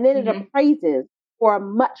and then it Mhm. appraises for a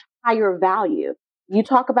much higher value. You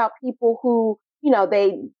talk about people who,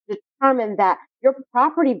 they determine that your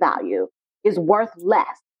property value is worth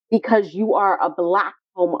less because you are a Black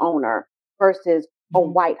homeowner versus a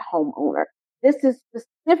Mhm. white homeowner. This is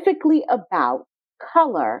specifically about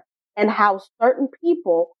color and how certain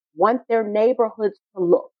people want their neighborhoods to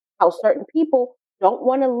look, how certain people don't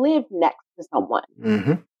want to live next to someone.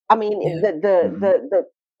 Mm-hmm. I mean, Yeah.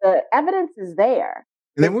 the evidence is there.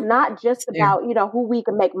 And then It's not just there. about, who we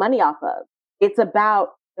can make money off of. It's about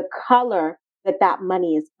the color that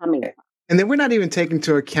money is coming from. And then we're not even taking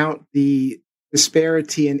into account the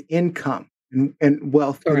disparity in income and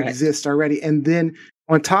wealth that Correct. exists already. And then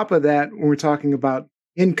on top of that, when we're talking about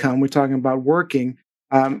income, we're talking about working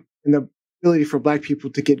and the ability for Black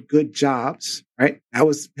people to get good jobs, right?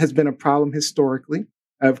 Has been a problem historically.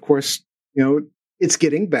 Of course, it's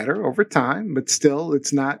getting better over time, but still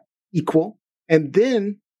it's not equal. And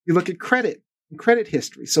then you look at credit and credit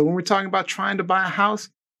history. So when we're talking about trying to buy a house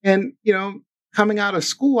and, coming out of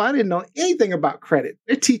school, I didn't know anything about credit.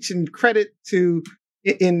 They're teaching credit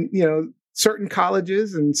in certain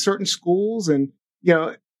colleges and certain schools, and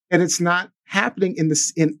and it's not happening in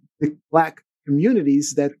the Black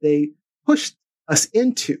communities that they pushed us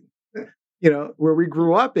into, where we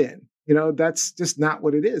grew up in. That's just not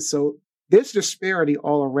what it is. So there's disparity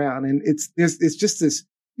all around, and it's just this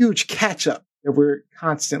huge catch up that we're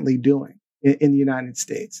constantly doing in the United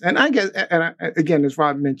States. And I guess, again, as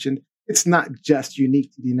Rob mentioned, it's not just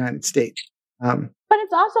unique to the United States. But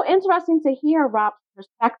it's also interesting to hear Rob's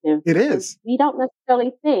perspective. It because is. We don't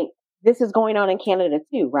necessarily think this is going on in Canada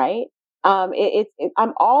too, right? I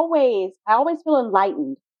always feel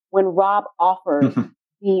enlightened when Rob offers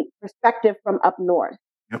the perspective from up north,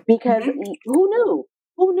 Yep. because who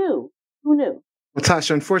knew? Well,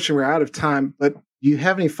 Tasha, unfortunately, we're out of time, but do you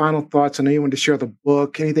have any final thoughts? I know you want to share the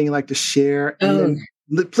book, anything you'd like to share? And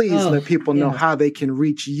then please let people know how they can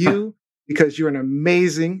reach you, because you're an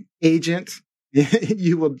amazing agent.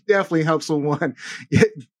 You will definitely help someone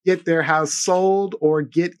get their house sold or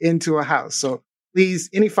get into a house. So please,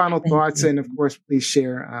 any final thoughts? And of course, please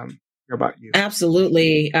share about you.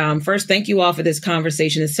 Absolutely. First, thank you all for this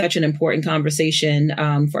conversation. It's such an important conversation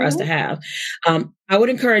for us to have. I would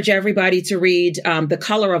encourage everybody to read The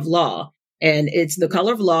Color of Law. And it's The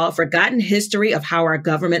Color of Law, Forgotten History of How Our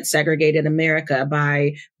Government Segregated America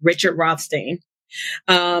by Richard Rothstein.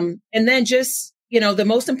 And then just, the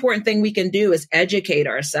most important thing we can do is educate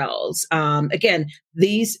ourselves. Again,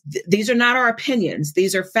 these are not our opinions.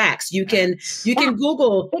 These are facts. You can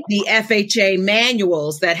Google the FHA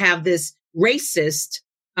manuals that have this racist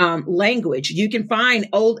language. You can find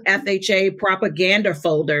old FHA propaganda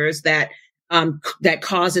folders that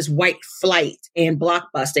causes white flight and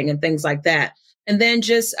blockbusting and things like that. And then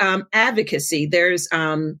just advocacy. There's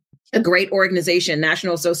a great organization,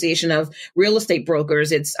 National Association of Real Estate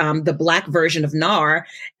Brokers. It's the Black version of NAR.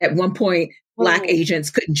 At one point, Black agents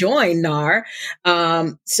couldn't join NAR.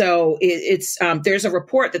 So it's there's a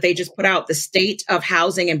report that they just put out, The State of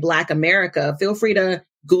Housing in Black America. Feel free to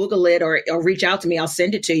Google it or reach out to me. I'll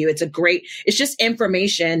send it to you. It's just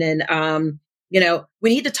information. And, we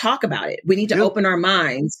need to talk about it. We need to open our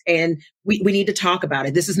minds, and we need to talk about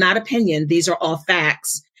it. This is not opinion. These are all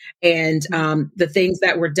facts. And the things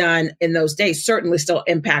that were done in those days certainly still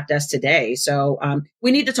impact us today. So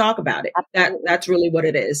we need to talk about it. That's really what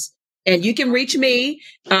it is. And you can reach me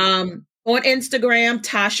on Instagram,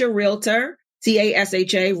 Tasha Realtor,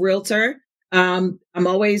 TASHA Realtor. I'm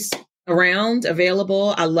always around,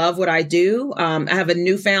 available. I love what I do. I have a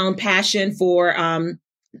newfound passion for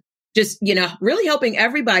just, really helping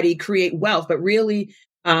everybody create wealth, but really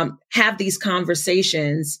have these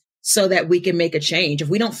conversations so that we can make a change. If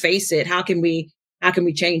we don't face it, how can we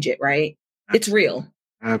change it? Right? It's real.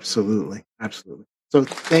 Absolutely. Absolutely. So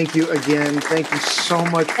thank you again. Thank you so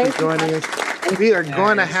much for joining us. We are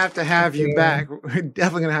going to have you back. We're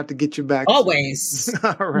definitely going to have to get you back. Always.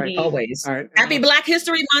 All right. Always. All right. Happy Black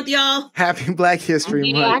History Month, y'all. Happy Black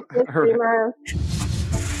History Month. Black History Month.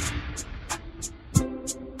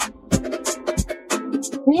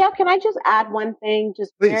 Yeah, can I just add one thing,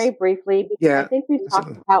 just Please. very briefly? Because I think we've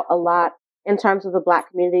talked about a lot in terms of the Black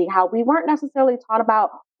community, how we weren't necessarily taught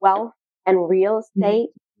about wealth and real estate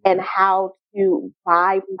and how to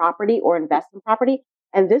buy property or invest in property.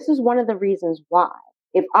 And this is one of the reasons why.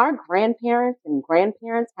 If our grandparents and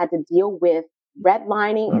grandparents had to deal with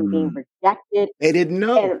redlining and being rejected, they didn't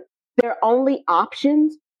know, and their only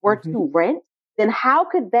options were to rent, then how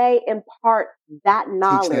could they impart that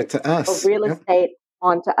knowledge to us. of real estate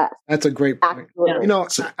onto us? That's a great point.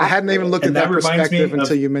 Absolutely. I hadn't even looked at that perspective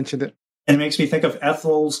until you mentioned it. And it makes me think of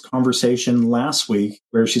Ethel's conversation last week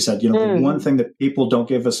where she said, the one thing that people don't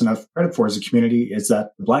give us enough credit for as a community is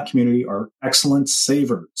that the Black community are excellent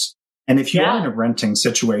savers. And if you are in a renting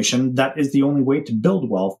situation, that is the only way to build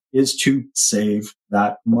wealth is to save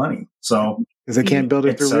that money. So because they can't build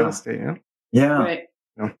it through real estate. Right.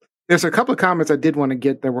 There's a couple of comments I did want to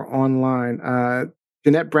get that were online.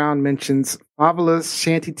 Jeanette Brown mentions favelas,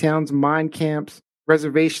 shanty towns, mine camps,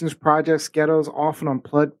 reservations, projects, ghettos, often on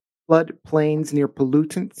flood plains near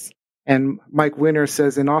pollutants. And Mike Winter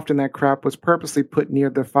says, and often that crap was purposely put near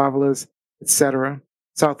the favelas, etc.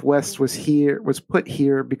 Southwest was put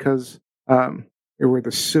here because there were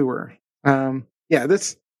the sewer.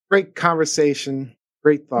 This great conversation,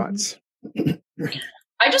 great thoughts.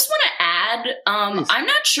 I just want to add, I'm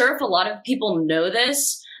not sure if a lot of people know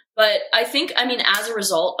this, but I mean, as a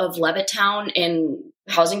result of Levittown and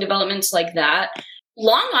housing developments like that,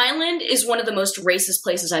 Long Island is one of the most racist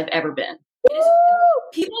places I've ever been.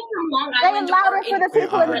 People from Long Island Say it louder for the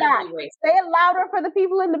people in the back. Say it louder for the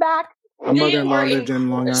people in the back. My mother-in-law lived in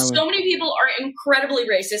Long Island. So many people are incredibly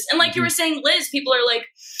racist. And like you were saying, Liz, people are like,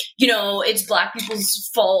 it's Black people's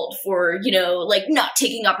fault for, like not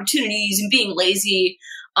taking opportunities and being lazy.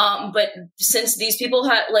 But since these people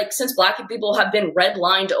since Black people have been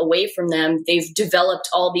redlined away from them, they've developed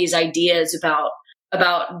all these ideas about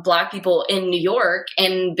Black people in New York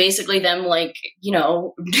and basically them like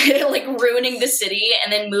ruining the city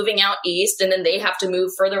and then moving out east. And then they have to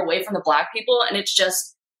move further away from the Black people. And it's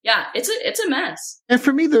just, it's a mess. And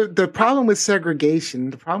for me, the problem with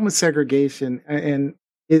segregation, and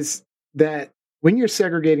is that when you're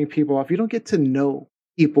segregating people off, you don't get to know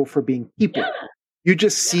people for being people. Yeah. You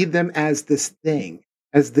just see them as this thing,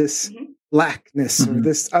 as this Blackness or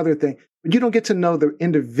this other thing. But you don't get to know the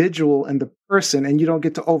individual and the person, and you don't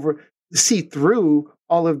get to see through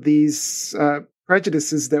all of these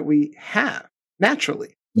prejudices that we have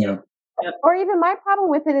naturally. Yeah. Or even my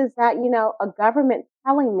problem with it is that, a government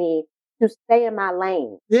telling me to stay in my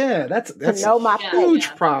lane. Yeah, that's a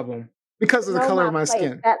huge problem because of the color of my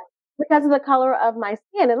skin. Because of the color of my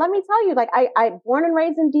skin. And let me tell you, I born and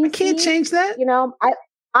raised in DC. I can't change that.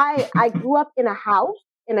 I grew up in a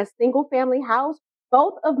single family house.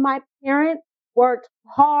 Both of my parents worked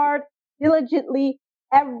hard, diligently.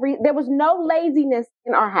 There was no laziness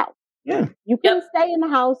in our house. Yeah. You couldn't stay in the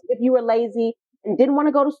house if you were lazy and didn't want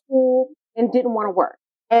to go to school and didn't want to work.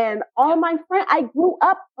 And all my friends, I grew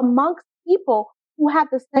up amongst people who had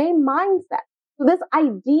the same mindset. So this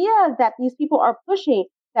idea that these people are pushing,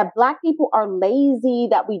 that Black people are lazy,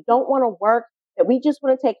 that we don't want to work, that we just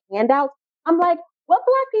want to take handouts. I'm like, what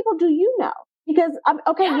Black people do you know? Because,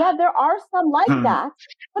 there are some like that,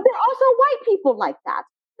 but there are also white people like that.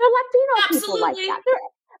 There are Latino people like that.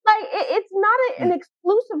 It's not an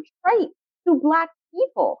exclusive trait to Black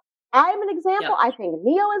people. I'm an example. I think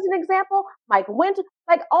Neo is an example. Mike Winter,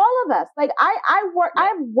 all of us. I've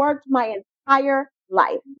worked my entire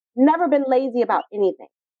life, never been lazy about anything.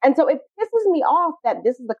 And so it pisses me off that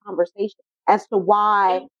this is the conversation as to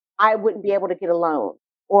why I wouldn't be able to get a loan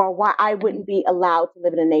or why I wouldn't be allowed to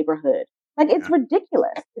live in a neighborhood. It's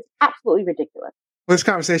ridiculous. It's absolutely ridiculous. Well, this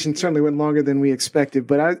conversation certainly went longer than we expected,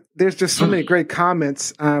 but there's just so many great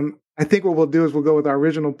comments. I think what we'll do is we'll go with our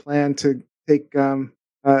original plan to take our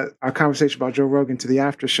conversation about Joe Rogan to the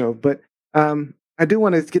after show. But I do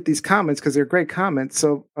want to get these comments because they're great comments.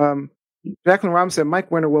 So Jacqueline Robinson said, Mike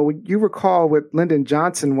Winter, well, you recall what Lyndon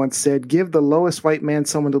Johnson once said, give the lowest white man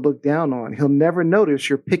someone to look down on. He'll never notice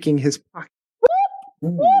you're picking his pocket.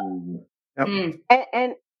 Yep.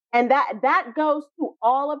 And that goes to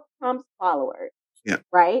all of Trump's followers,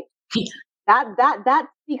 right? That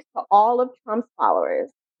speaks to all of Trump's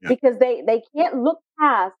followers because they can't look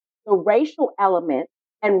past the racial element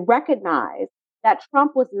and recognize that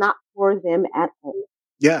Trump was not for them at all.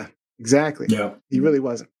 Yeah, exactly. Yeah, he really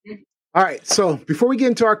wasn't. All right, so before we get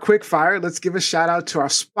into our quick fire, let's give a shout out to our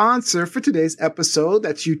sponsor for today's episode.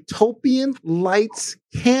 That's Utopian Lights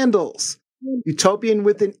Candles. Utopian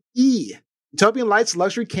with an E. Utopian Lights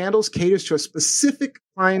Luxury Candles caters to a specific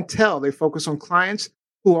clientele. They focus on clients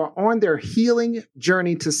who are on their healing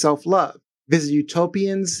journey to self-love. Visit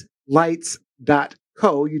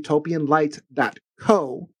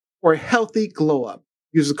utopianlight.co for a healthy glow up.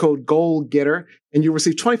 Use the code GOALGETTER and you'll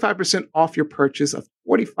receive 25% off your purchase of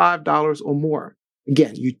 $45 or more.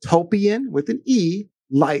 Again, Utopian with an E,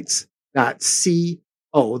 lights.co,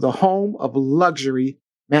 the home of luxury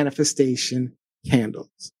manifestation candles.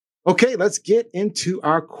 Okay, let's get into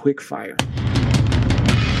our quick fire.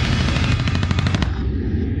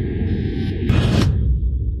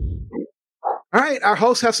 All right, right, our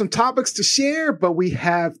hosts have some topics to share, but we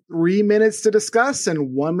have 3 minutes to discuss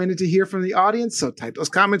and 1 minute to hear from the audience. So type those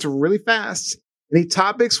comments really fast. Any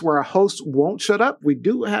topics where our host won't shut up, we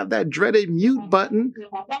do have that dreaded mute button,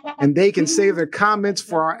 and they can save their comments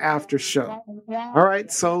for our after show. All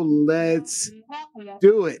right, so let's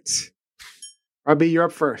do it. Robbie, you're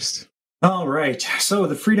up first. All right. So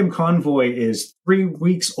the Freedom Convoy is 3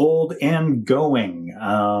 weeks old and going.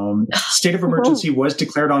 State of emergency was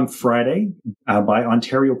declared on Friday by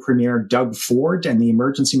Ontario Premier Doug Ford, and the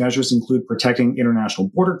emergency measures include protecting international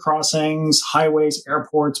border crossings, highways,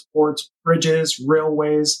 airports, ports, bridges,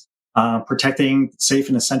 railways, protecting safe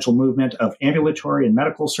and essential movement of ambulatory and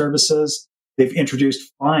medical services. They've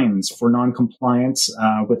introduced fines for noncompliance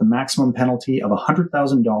with a maximum penalty of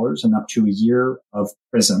 $100,000 and up to a year of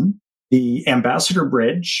prison. The Ambassador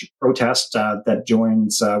Bridge protest that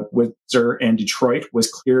joins Windsor and Detroit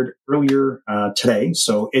was cleared earlier today,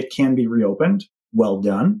 so it can be reopened. Well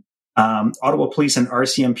done. Ottawa Police and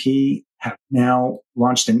RCMP have now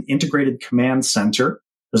launched an integrated command center.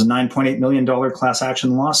 There's a $9.8 million class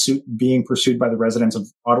action lawsuit being pursued by the residents of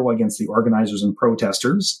Ottawa against the organizers and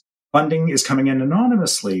protesters. Funding is coming in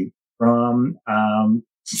anonymously from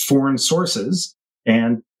foreign sources,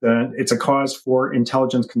 and it's a cause for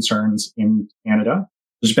intelligence concerns in Canada.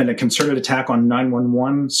 There's been a concerted attack on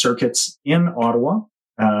 911 circuits in Ottawa.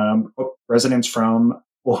 Residents from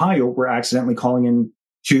Ohio were accidentally calling in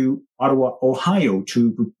to Ottawa, Ohio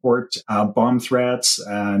to report bomb threats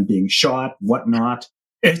and being shot, whatnot.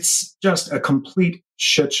 It's just a complete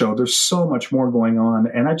shit show. There's so much more going on.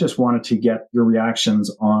 And I just wanted to get your reactions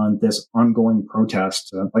on this ongoing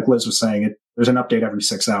protest. Like Liz was saying, there's an update every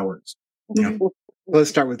 6 hours. Yeah.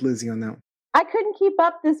 Let's start with Lizzie on that one. I couldn't keep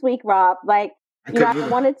up this week, Rob. Like, I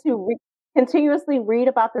wanted to continuously read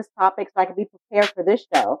about this topic so I could be prepared for this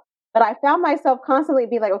show. But I found myself constantly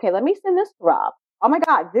be like, okay, let me send this to Rob. Oh my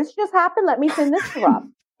God, this just happened. Let me send this to Rob.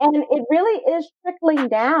 And it really is trickling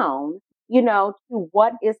down, to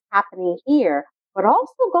what is happening here, but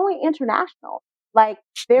also going international. Like,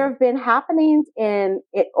 there have been happenings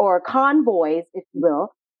or convoys, if you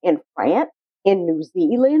will, in France, in New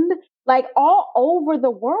Zealand, like all over the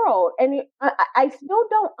world. And I still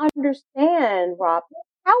don't understand, Rob,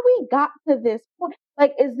 how we got to this point.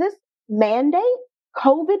 Like, is this mandate,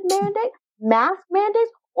 COVID mandate, mask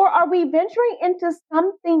mandates, or are we venturing into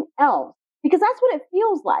something else? Because that's what it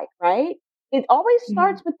feels like, right? It always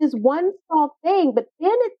starts with this one small thing, but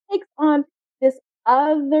then it takes on this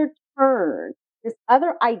other turn, this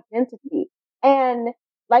other identity. And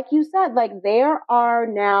like you said, like there are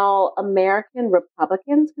now American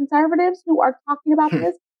Republicans, conservatives who are talking about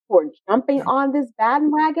this, who are jumping on this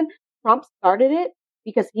bandwagon. Trump started it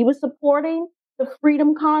because he was supporting the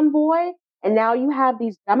Freedom Convoy. And now you have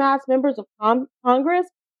these dumbass members of Congress,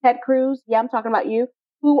 Ted Cruz, yeah, I'm talking about you,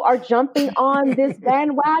 who are jumping on this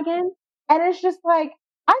bandwagon. And it's just like,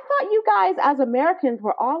 I thought you guys as Americans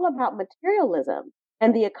were all about materialism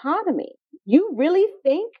and the economy. You really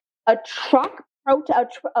think a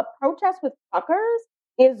protest with truckers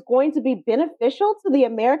is going to be beneficial to the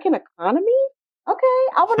American economy? Okay,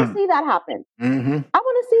 I want to see that happen. Mm-hmm. I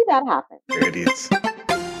want to see that happen. There it is.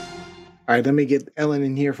 All right, let me get Ellen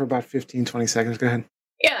in here for about 15, 20 seconds. Go ahead.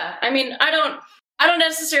 Yeah, I mean, I don't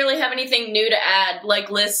necessarily have anything new to add. Like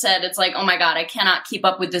Liz said, it's like, oh my God, I cannot keep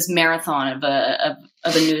up with this marathon of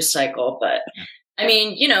a news cycle. But I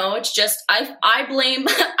mean, it's just I blame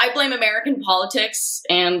American politics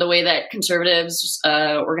and the way that conservatives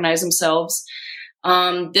organize themselves.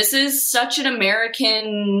 This is such an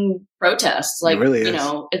American protest. Like, it really is.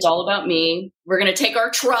 It's all about me. We're going to take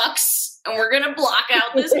our trucks and we're going to block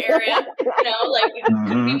out this area.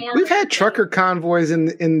 We've had trucker convoys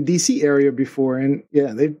in DC area before. And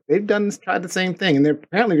yeah, they've tried the same thing. And they're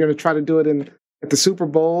apparently going to try to do it at the Super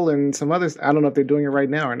Bowl and some others. I don't know if they're doing it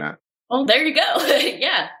right now or not. Well, there you go.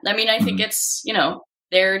 Yeah. I mean, I think it's,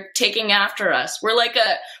 they're taking after us. We're like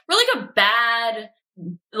a bad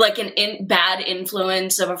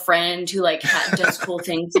influence of a friend who does cool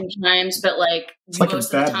things sometimes, but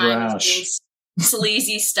most of the time it's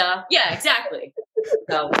sleazy stuff. Yeah, exactly.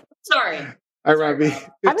 So sorry. All right, Robbie.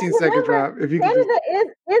 15 seconds, Rob. If you Canada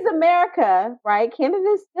is America, right? Canada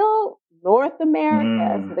is still North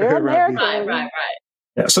America. So they're American. Right.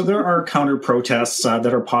 Yeah, so there are counter protests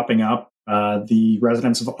that are popping up. The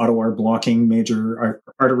residents of Ottawa are blocking major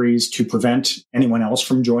arteries to prevent anyone else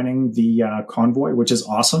from joining the convoy, which is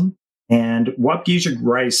awesome. And Wapgija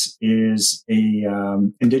Rice is a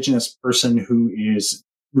Indigenous person who is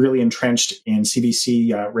really entrenched in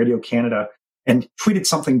CBC Radio Canada and tweeted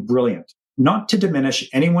something brilliant. Not to diminish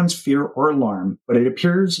anyone's fear or alarm, but it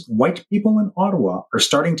appears white people in Ottawa are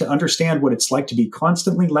starting to understand what it's like to be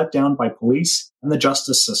constantly let down by police and the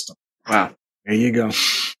justice system. Wow. There you go.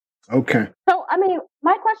 Okay. So, I mean,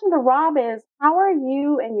 my question to Rob is, how are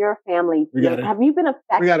you and your family doing? Have you been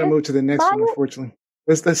affected? We got to move to the next one, unfortunately.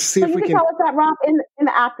 Let's see so if we can tell us that, Rob, in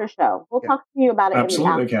the after show. We'll talk to you about it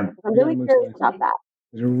Absolutely in the after can. show. I'm really curious about that.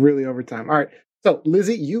 We're really over time. All right. So,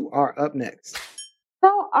 Lizzie, you are up next.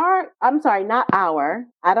 So I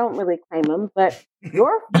don't really claim him, but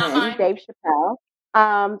your friend, Dave Chappelle.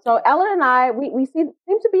 So Ellen and I, we seem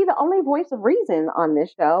to be the only voice of reason on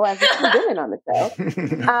this show, as the two women on the show.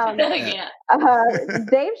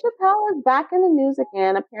 Dave Chappelle is back in the news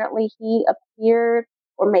again. Apparently he appeared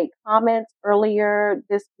or made comments earlier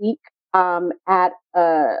this week at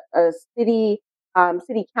a city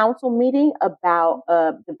council meeting about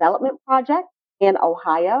a development project in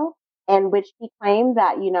Ohio, in which he claimed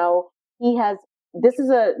that, this is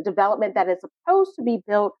a development that is supposed to be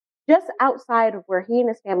built just outside of where he and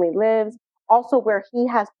his family lives, also where he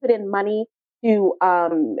has put in money to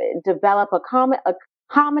develop a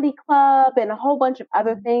comedy club and a whole bunch of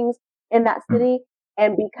other things in that city.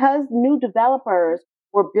 And because new developers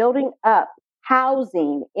were building up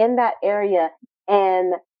housing in that area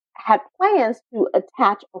and had plans to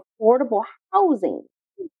attach affordable housing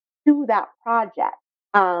to that project,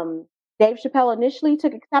 Dave Chappelle initially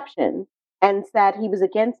took exception and said he was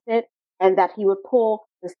against it and that he would pull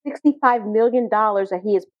the $65 million that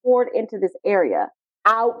he has poured into this area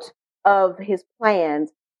out of his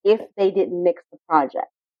plans if they didn't nix the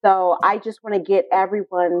project. So I just want to get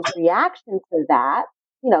everyone's reaction to that.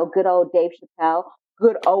 Good old Dave Chappelle,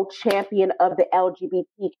 good old champion of the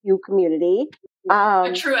LGBTQ community.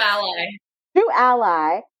 A true ally. True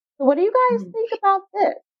ally. So what do you guys think about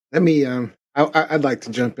this? Let me, I'd like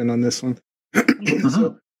to jump in on this one.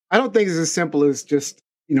 So I don't think it's as simple as just,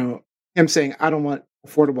 him saying, I don't want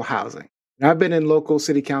affordable housing. I've been in local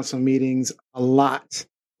city council meetings a lot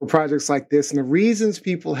for projects like this. And the reasons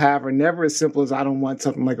people have are never as simple as I don't want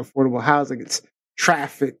something like affordable housing. It's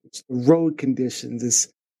traffic, it's the road conditions,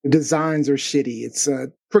 it's the designs are shitty, it's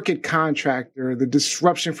a crooked contractor, the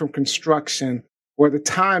disruption from construction, or the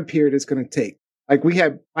time period it's going to take. Like we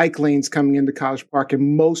had bike lanes coming into College Park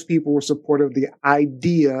and most people were supportive of the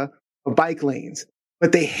idea of bike lanes,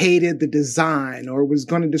 but they hated the design or it was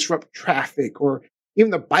going to disrupt traffic, or even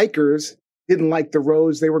the bikers didn't like the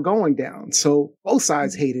roads they were going down. So both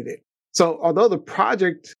sides hated it. So although the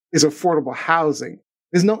project is affordable housing,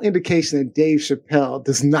 there's no indication that Dave Chappelle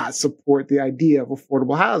does not support the idea of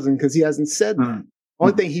affordable housing because he hasn't said that. The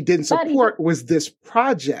only thing he didn't support was this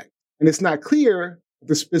project. And it's not clear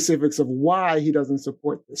the specifics of why he doesn't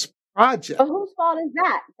support this project. But whose fault is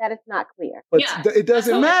that it's not clear? But it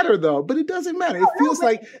doesn't matter, though. But it doesn't matter. It feels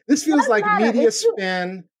like media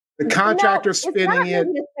spin, the contractor spinning it,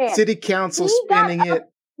 city council spinning it.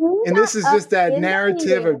 And this is just that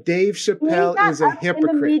narrative of Dave Chappelle is a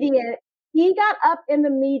hypocrite. He got up in the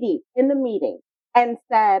meeting and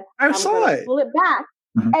said, I saw it. Pull it back.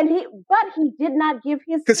 And he did not give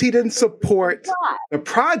his, because he didn't support the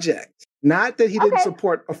project, not that he didn't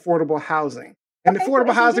support affordable housing. And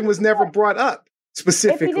affordable housing was never brought up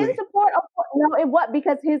specifically. If he didn't support, it was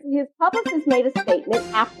because his publicist made a statement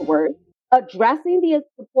afterwards addressing the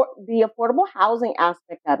affordable housing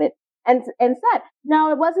aspect of it, and said, no,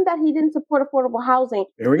 it wasn't that he didn't support affordable housing.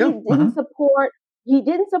 There we go. He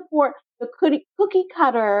didn't support the cookie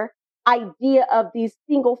cutter idea of these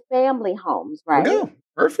single family homes, right? There we go.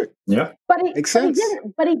 Perfect. Yeah. Makes sense.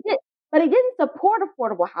 But he didn't support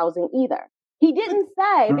affordable housing either. He didn't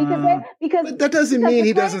say because but that doesn't mean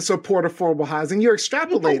he doesn't support affordable housing. You're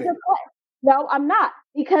extrapolating. No, I'm not,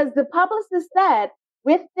 because the publicist said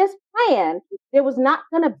with this plan there was not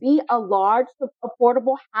going to be a large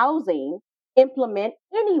affordable housing implement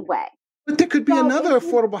anyway. But there could be another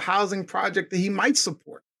affordable housing project that he might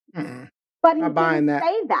support. But he didn't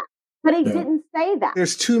say that. But he didn't say that.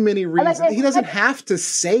 There's too many reasons. He doesn't have to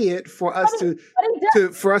say it for us to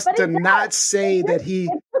not say that he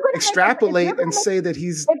extrapolate and say that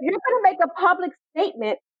he's. If you're going to make a public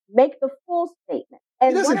statement, make the full statement.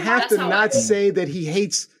 And he doesn't have to not say that he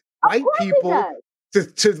hates white people.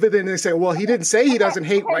 To then they say, well, he didn't say he doesn't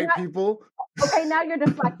hate white people. Okay, now you're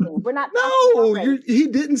deflecting. We're not. No, he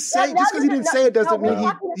didn't say. Just because he didn't say it doesn't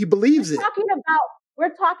mean he believes it.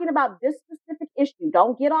 We're talking about this specific issue.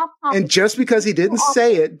 Don't get off topic. And just because he didn't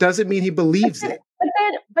say it doesn't mean he believes it.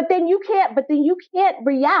 But then you can't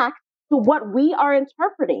react to what we are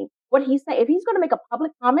interpreting. What he's saying. If he's going to make a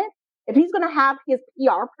public comment If he's going to have his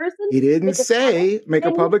PR person, He didn't make a say comment, make a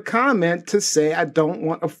then- public comment to say I don't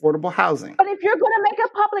want affordable housing. But if you're going to make a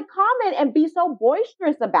public comment and be so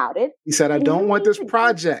boisterous about it, He said I then don't you want need this to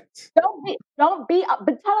project. don't be,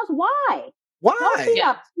 but tell us why. Don't Why? be Yeah.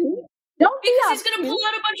 obtuse. Don't be Because he's going to obtuse. pull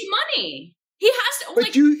out a bunch of money. He has to. But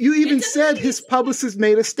Like, you even doesn't said make his sense. publicist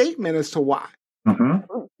made a statement as to why. Mhm.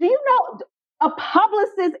 Do you know a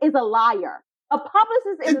publicist is a liar? A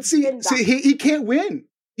publicist is And a spin see, doctor. he can't win.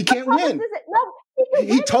 He can't A publicist win. is- no, he can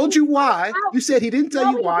He win told if you he why. talks out. You said he didn't tell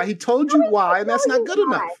No, you he why. didn't. He told No, you he why, didn't and that's tell not you good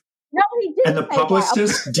why. enough. No, he didn't. And the say why.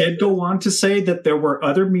 publicist did go on to say that there were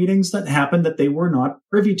other meetings that happened that they were not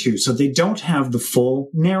privy to. So they don't have the full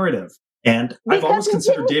narrative. And I've Because always he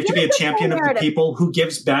considered didn't Dave to be a give the full champion of the narrative. people who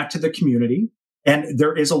gives back to the community. And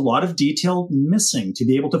there is a lot of detail missing to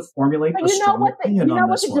be able to formulate But a you know strong what the opinion on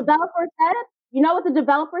what this the one. developer said? You know what the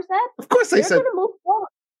developer said? Of course, they They're said going to move forward.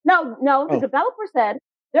 No, the Oh. developer said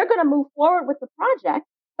they're going to move forward with the project,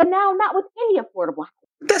 but now not with any affordable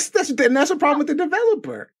housing. that's a problem with the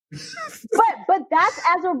developer. But that's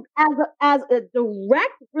as a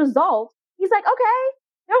direct result. He's like, okay.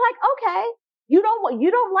 They're like, okay. You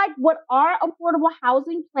don't like what our affordable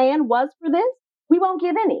housing plan was for this? We won't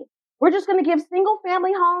give any. We're just going to give single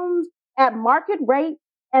family homes at market rate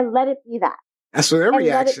and let it be that. That's their And let it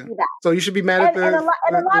reaction. be that. So you should be mad at And a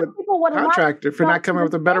lot of people, what a lot of contractor for don't not coming up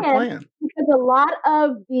with a better understand, plan. because a lot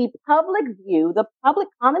of the public view, the public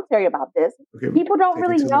commentary about this, Okay, people don't taking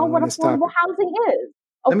really too know long what on this affordable topic. housing is.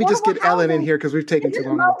 Let me just Affordable get Ellen in housing here because we've taken too is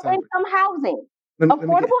long on the low topic. income housing. Let me get-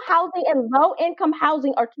 Affordable housing and low income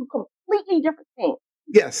housing are two completely different things.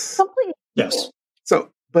 yes. Completely different Yes. things. So,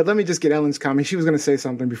 but let me just get Ellen's comment. She was going to say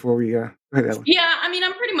something before we go ahead, Ellen. Yeah, I mean,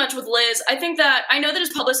 I'm pretty much with Liz. I think that I know that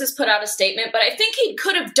his publicist put out a statement, but I think he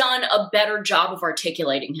could have done a better job of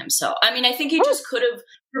articulating himself. I mean, I think he just could have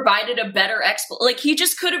provided a better he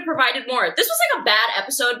just could have provided more. This was like a bad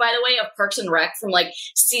episode, by the way, of Parks and Rec from like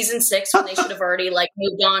season 6 when they should have already like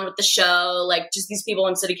moved on with the show. Like just these people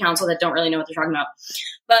in city council that don't really know what they're talking about.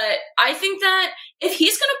 But I think that if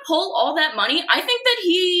he's going to pull all that money, I think that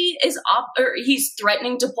he is he's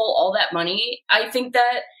threatening to pull all that money. I think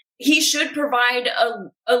that he should provide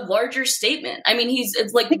a larger statement. I mean,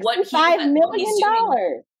 it's like what $65 million. he's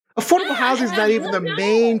doing. Affordable Yeah, housing is I not even the don't know.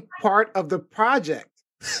 main part of the project.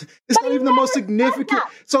 It's But not he even the most never said significant.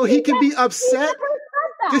 that. So he can be He upset. never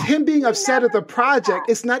said Just that. him being He upset at the never said project,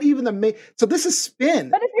 that. it's not even the main. So this is spin.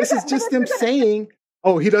 But if you're This is gonna- just but them if you're gonna- saying,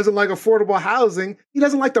 "Oh, he doesn't like affordable housing. He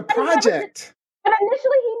doesn't like the But he never did- project." But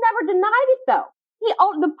initially, he never denied it, though.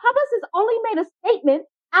 The publicist only made a statement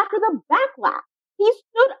after the backlash. He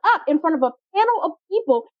stood up in front of a panel of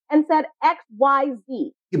people and said X, Y,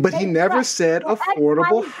 Z. But he They never trust said for X,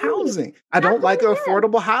 affordable Y, Z. housing. I That's don't like what the it is.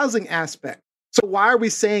 affordable housing aspect. So why are we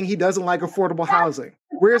saying he doesn't like affordable housing?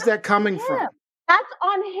 Where's that coming him. from? That's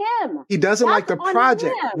on him. He doesn't like the That's on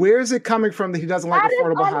project. him. Where is it coming from that he doesn't like That is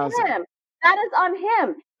affordable on housing? him. That is on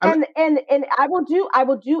him. I'm- And I will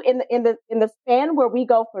do in the span where we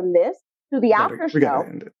go from this to the after We gotta show,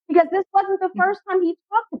 end it. because this wasn't the first time he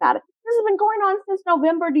talked about it. This has been going on since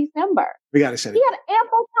November, December. We gotta shut He it. had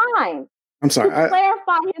ample time I'm to sorry. clarify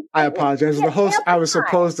his. I statement. apologize. He The had host, I ample was time.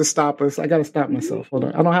 supposed to stop us. I gotta stop myself. Hold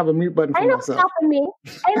on. I don't have a mute button for Ain't no myself. stopping me.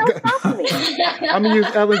 Ain't no stopping me. I'm gonna use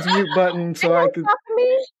Ellen's mute button so I Ain't can. no stopping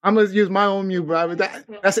me. I'm gonna use my own mute button.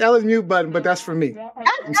 That's Ellen's mute button, but that's for me. I'm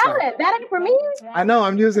That's sorry. Ellen. That ain't for me. I know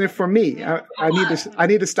I'm using it for me. I need to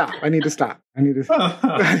stop. I need to stop. I need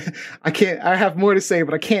to. I can't. I have more to say,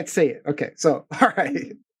 but I can't say it. Okay. So, all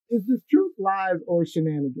right. Is this truth, lies, or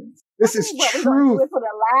shenanigans? This is What, we gonna do truth. it for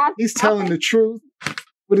the last He's telling the truth.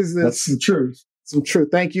 What is this? That's the truth. Some truth.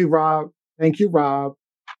 Thank you, Rob. Thank you, Rob.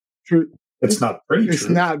 Truth. It's not pretty It's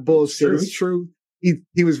true. not bullshit. It's true.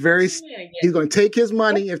 He was very. He's going to take his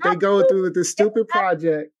money It's if they go through with this stupid absolute-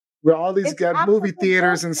 project where all these it's got movie absolute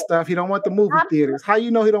theaters and bullshit. stuff. He don't want the movie Absolute- theaters. How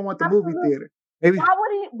you know he don't want the movie absolute- theater? Maybe.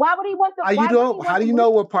 Why would he want the? How you why would know? he want How do the you know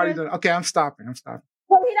movie what party? theaters? Okay, I'm stopping.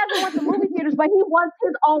 Well, he doesn't want the movie theaters, but he wants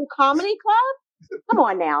his own comedy club. Come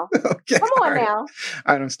on now. Okay. Come all on right. now. All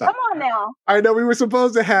right, I'm stopping. Come on now. I know we were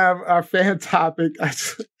supposed to have our fan topic. I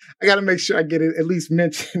got to make sure I get it at least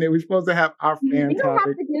mentioned. We're supposed to have our fan You don't have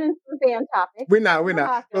topic. to get into the fan topic. We're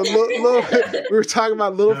not. So, we were talking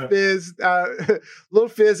about Little Fizz, Little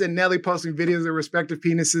Fizz and Nelly posting videos of their respective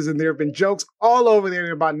penises, and there have been jokes all over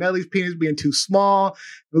there about Nelly's penis being too small.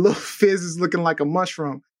 Little Fizz is looking like a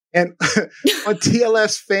mushroom. And on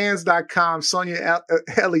TLSfans.com, Sonia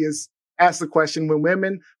Elias asked the question: when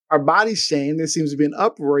women are body shamed, there seems to be an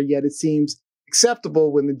uproar, yet it seems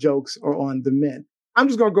acceptable when the jokes are on the men. I'm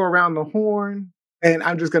just going to go around the horn, and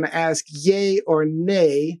I'm just going to ask yay or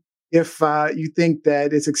nay. if you think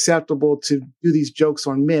that it's acceptable to do these jokes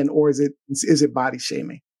on men, or is it body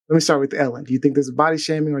shaming? Let me start with Ellen. Do you think this is body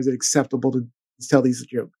shaming, or is it acceptable to tell these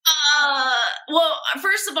jokes? Well,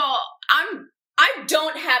 first of all, I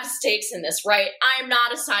don't have stakes in this, right? I am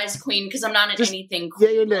not a size queen because I'm not in anything cool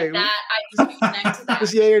yay or nay. like that. I just connect to that.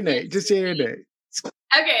 Just yay or nay. Just yay or nay. Okay,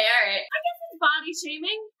 all right. I guess it's body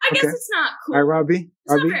shaming. I guess it's not cool. All right, Robbie.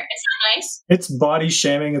 It's not nice. It's body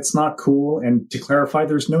shaming. It's not cool. And to clarify,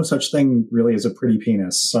 there's no such thing really as a pretty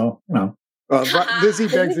penis. So, you know. Lizzie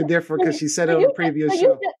begs to differ because she said it on the previous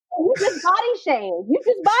show. You just body shame. You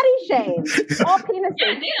just body shame. All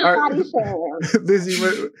penises. Body shame.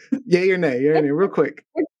 Lizzie, yay or nay? Yay or nay? Real quick.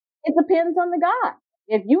 It depends on the guy.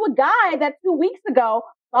 If you a guy that 2 weeks ago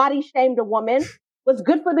body shamed a woman, what's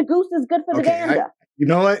good for the goose is good for the gander. You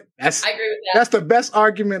know what? I agree with that. That's the best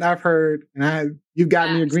argument I've heard, and you've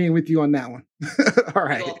got me agreeing with you on that one. All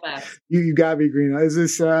right, you got me agreeing. Is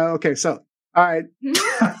this okay? So, all right.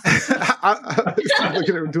 I'm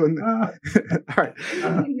looking at him doing that. All right.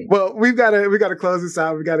 Well, we got to close this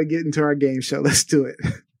out. We got to get into our game show. Let's do it.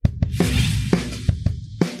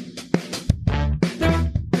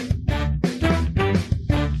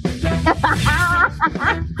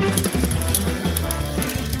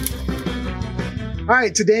 All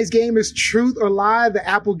right, today's game is Truth or Lie. The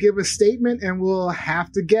app will give a statement and we'll have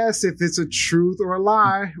to guess if it's a truth or a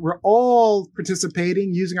lie. We're all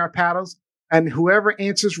participating using our paddles, and whoever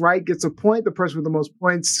answers right gets a point. The person with the most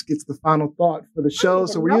points gets the final thought for the show.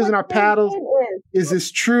 So we're using our paddles. Is this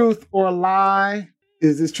truth or a lie?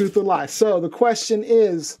 Is this truth or lie? So the question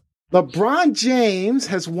is, LeBron James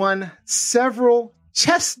has won several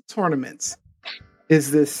chess tournaments.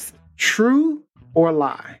 Is this true or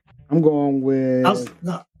lie? I'm going with.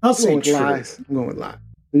 I'll say with true. Lies. I'm going with lie.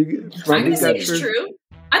 I'm gonna say it's true.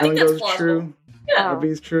 I think that's plausible. True. Yeah.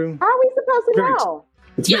 It's true. How are we supposed to know?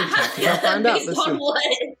 We'll find out. Let's see. How are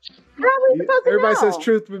we supposed to Everybody know? says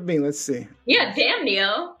truth with me. Let's see. Yeah, damn,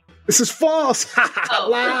 Neo. This is false. Oh.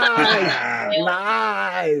 Lies.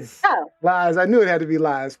 Lies. Oh. Lies. I knew it had to be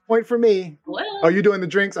lies. Point for me. Well, Oh, you doing the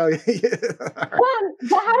drinks? Oh, yeah. Well,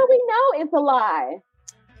 but how do we know it's a lie?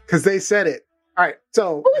 Because they said it. All right.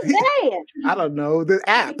 So Who's they? I don't know. The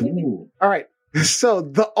app. Ooh. All right. So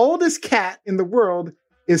the oldest cat in the world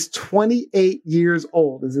is 28 years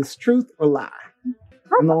old. Is this truth or lie?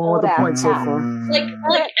 I'm the one with the points so far. like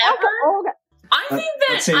ever? I think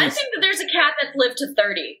that there's a cat that's lived to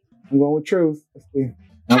 30. I'm going with truth. Let's see.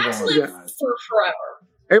 Cats live for forever.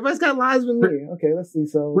 Everybody's got lies with me. Okay, let's see.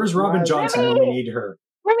 So where's Robin lies. Johnson when we need her?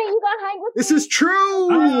 Remy, you gonna hang with This me? is true.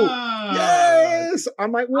 Yes, I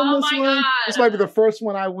might win Oh this my one. God. This might be the first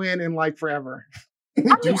one I win in like forever. I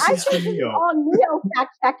mean, I Deuces think for this is Neo. all Neo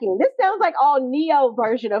fact checking. This sounds like all Neo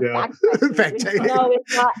version of Yeah. fact checking. Fact-checking. No,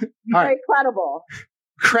 it's not All very credible.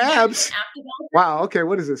 Crabs. After that, Wow. Okay,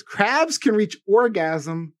 what is this? Crabs can reach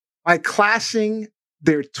orgasm by clashing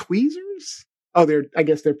their tweezers. Oh, I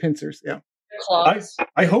guess they're pincers. Yeah. claws.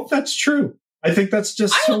 I hope that's true. I think that's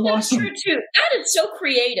just I so hope that's awesome. true too. That is so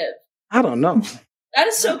creative. I don't know. That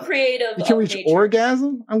is so creative. You can of reach nature.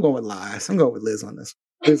 orgasm? I'm going with lies. I'm going with Liz on this.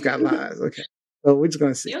 Liz got lies. Okay. So we're just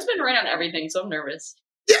going to see. Neo's been right on everything, so I'm nervous.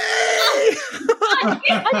 Yay! I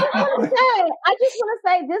just want to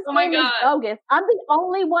say this Oh my game is God. bogus. I'm the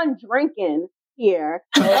only one drinking here.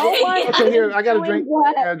 No one Okay, here, I got a doing drink.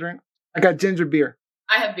 what- I got a drink. I got ginger beer.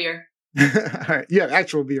 I have beer. All right. Yeah,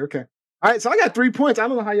 actual beer. Okay. All right. So I got 3 points. I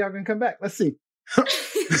don't know how y'all gonna come back. Let's see.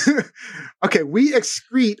 Okay. We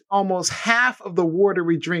excrete almost half of the water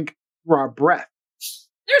we drink through our breath.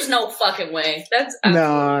 There's no fucking way. That's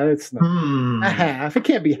No, it's not. Hmm. A half. It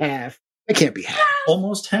can't be half. It can't be half.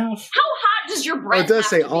 Almost half. How hot does your Oh, breath? it does have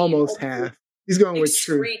say to be almost to half. He's going with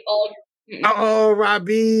true. excrete all your- Oh,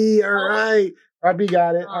 Robbie. All right. Robbie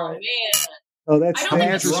got it. All Oh right. man. Oh, that's I the don't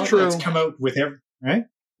think answer's that's true. That's come out with every right.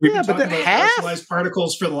 We've Yeah, been but talking the about half? aerosolized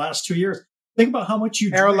particles for the last 2 years. Think about how much you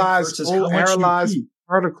drink Aerolized, versus how much aerolized you eat.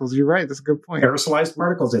 particles. You're right. That's a good point. Aerosolized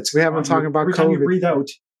particles. It's We haven't talked about every time you COVID. breathe out,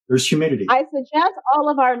 there's humidity. I suggest all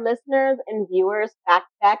of our listeners and viewers fact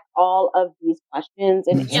check all of these questions.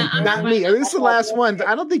 And Yeah, I'm Not me. This is the last one.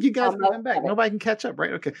 I don't think you guys can Almost come back. got it. Nobody can catch up,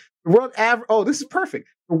 right? Okay. The world average. Oh, this is perfect.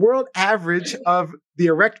 The world average of the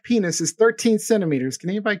erect penis is 13 centimeters. Can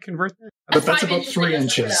anybody convert that? But that's 5 about inches, 3 I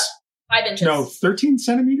just looked it inches. up. 5 inches. No, 13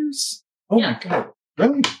 centimeters? Oh Yeah. my God.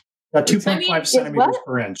 Really? Got 2.5 I mean, centimeters what?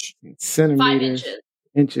 per inch. 5 Centimeters. inches.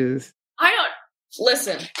 Inches. I don't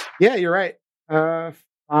listen. Yeah, you're right. 5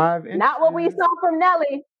 inches. not what we saw from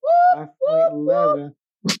Nelly. 5.11.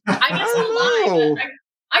 I guess I I'm don't lying, know. but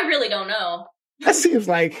I really don't know. That seems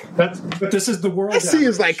like But this is the world that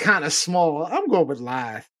seems average. like kind of small. I'm going with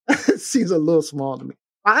live. It seems a little small to me.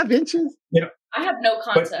 5 inches? I have no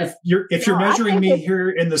But concept. if you're No, I measuring think me it's- here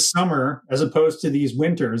in the summer as opposed to these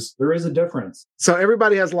winters, there is a difference. So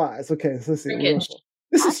everybody has lies. Okay, so let's see. Shrinkage.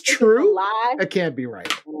 This I is think it's a true. lie. That can't be right.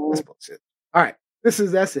 That's bullshit. All right. That's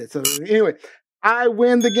it. So anyway, I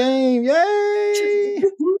win the game. Yay!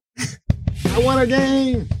 I won a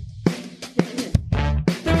game. I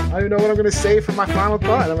don't even know what I'm going to say for my final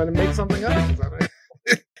thought. I'm going to make something up.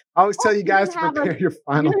 I always tell you guys to prepare your You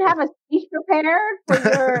final didn't have a speech prepared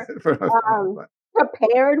for your thought.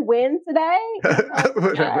 prepared win today?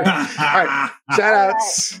 Whatever. All right. Shout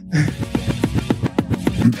outs.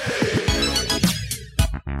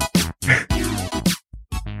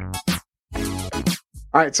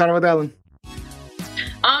 All right. Start with Ellen.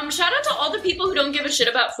 Shout out to all the people who don't give a shit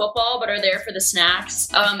about football but are there for the snacks.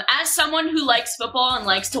 As someone who likes football and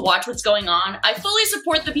likes to watch what's going on, I fully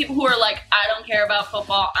support the people who are like, I don't care about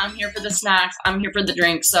football. I'm here for the snacks. I'm here for the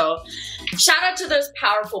drinks. So shout out to those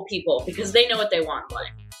powerful people because they know what they want in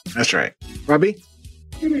life. That's right. Robbie?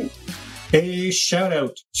 A shout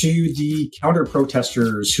out to the counter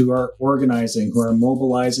protesters who are organizing, who are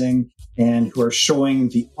mobilizing, and who are showing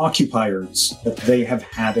the occupiers that they have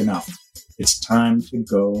had enough. It's time to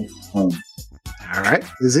go home. All right.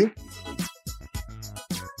 Izzy?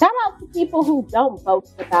 Shout out to people who don't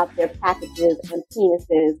boast about their packages and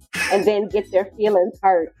penises and then get their feelings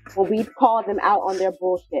hurt when we call them out on their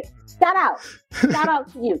bullshit. Shout out. Shout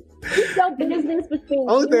out to you. Keep your business between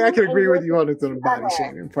Only thing you I can and agree your with you on is on the body other.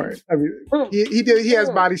 shaming part. I mean, Mm. he has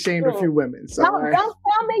Mm. body shamed a Mm. few women. So Don't tell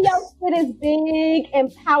me your shit is big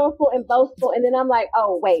and powerful and boastful, and then I'm like,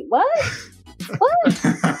 oh wait, what? What?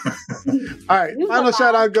 all right. You Final lie.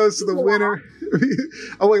 shout out goes to the You lie. winner.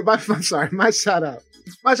 Oh wait, I'm sorry. My shout out.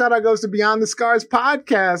 My shout out goes to Beyond the Scars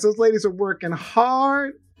podcast. Those ladies are working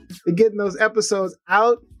hard. They're getting those episodes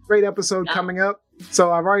out. Great episode Yeah. coming up.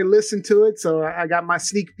 So I've already listened to it. So I got my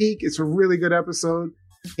sneak peek. It's a really good episode.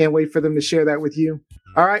 Can't wait for them to share that with you.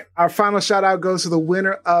 All right. Our final shout out goes to the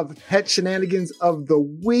winner of Pet Shenanigans of the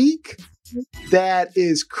Week. That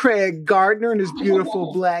is Craig Gardner and his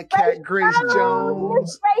beautiful black cat, Grace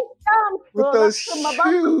Jones. With those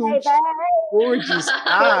huge, gorgeous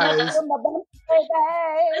eyes, I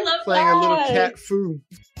love playing a little Yes. cat foo.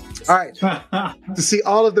 All right. To see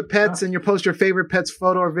all of the pets and you post your favorite pets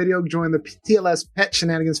photo or video, join the TLS Pet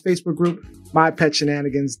Shenanigans Facebook group,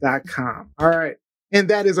 mypetshenanigans.com. All right. And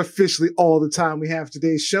that is officially all the time we have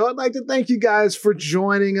today's show. I'd like to thank you guys for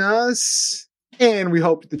joining us. And we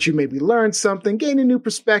hope that you maybe learned something, gained a new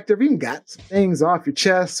perspective, even got some things off your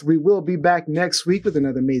chest. We will be back next week with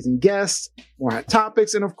another amazing guest, more hot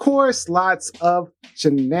topics, and of course, lots of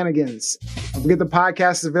shenanigans. Don't forget the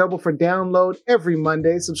podcast is available for download every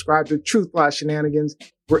Monday. Subscribe to Truth Lies Shenanigans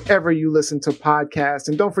wherever you listen to podcasts.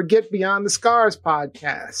 And don't forget Beyond the Scars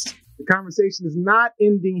podcast. The conversation is not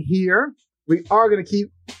ending here. We are going to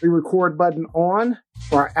keep the record button on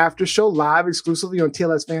for our after show live exclusively on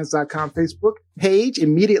TLSfans.com Facebook page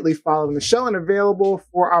immediately following the show and available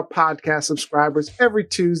for our podcast subscribers every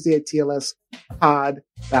Tuesday at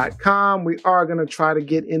TLSpod.com. We are going to try to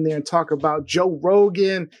get in there and talk about Joe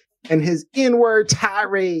Rogan and his N-word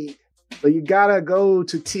tirade. So you got to go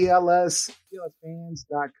to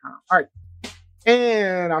TLSfans.com. All right.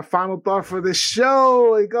 And our final thought for the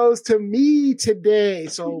show, it goes to me today.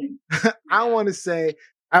 So I want to say,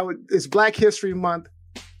 it's Black History Month.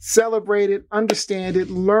 Celebrate it, understand it,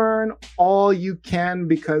 learn all you can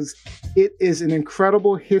because it is an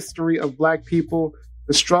incredible history of Black people,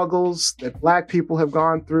 the struggles that Black people have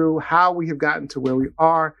gone through, how we have gotten to where we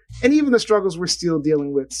are, and even the struggles we're still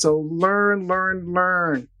dealing with. So learn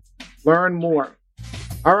more.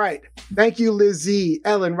 All right. Thank you, Lizzie,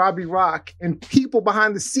 Ellen, Robbie Rock, and people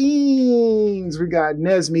behind the scenes. We got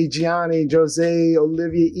Nesme, Gianni, Jose,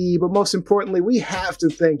 Olivia E. But most importantly, we have to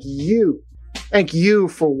thank you. Thank you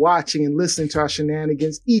for watching and listening to our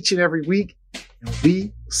shenanigans each and every week. And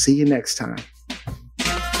we will see you next time.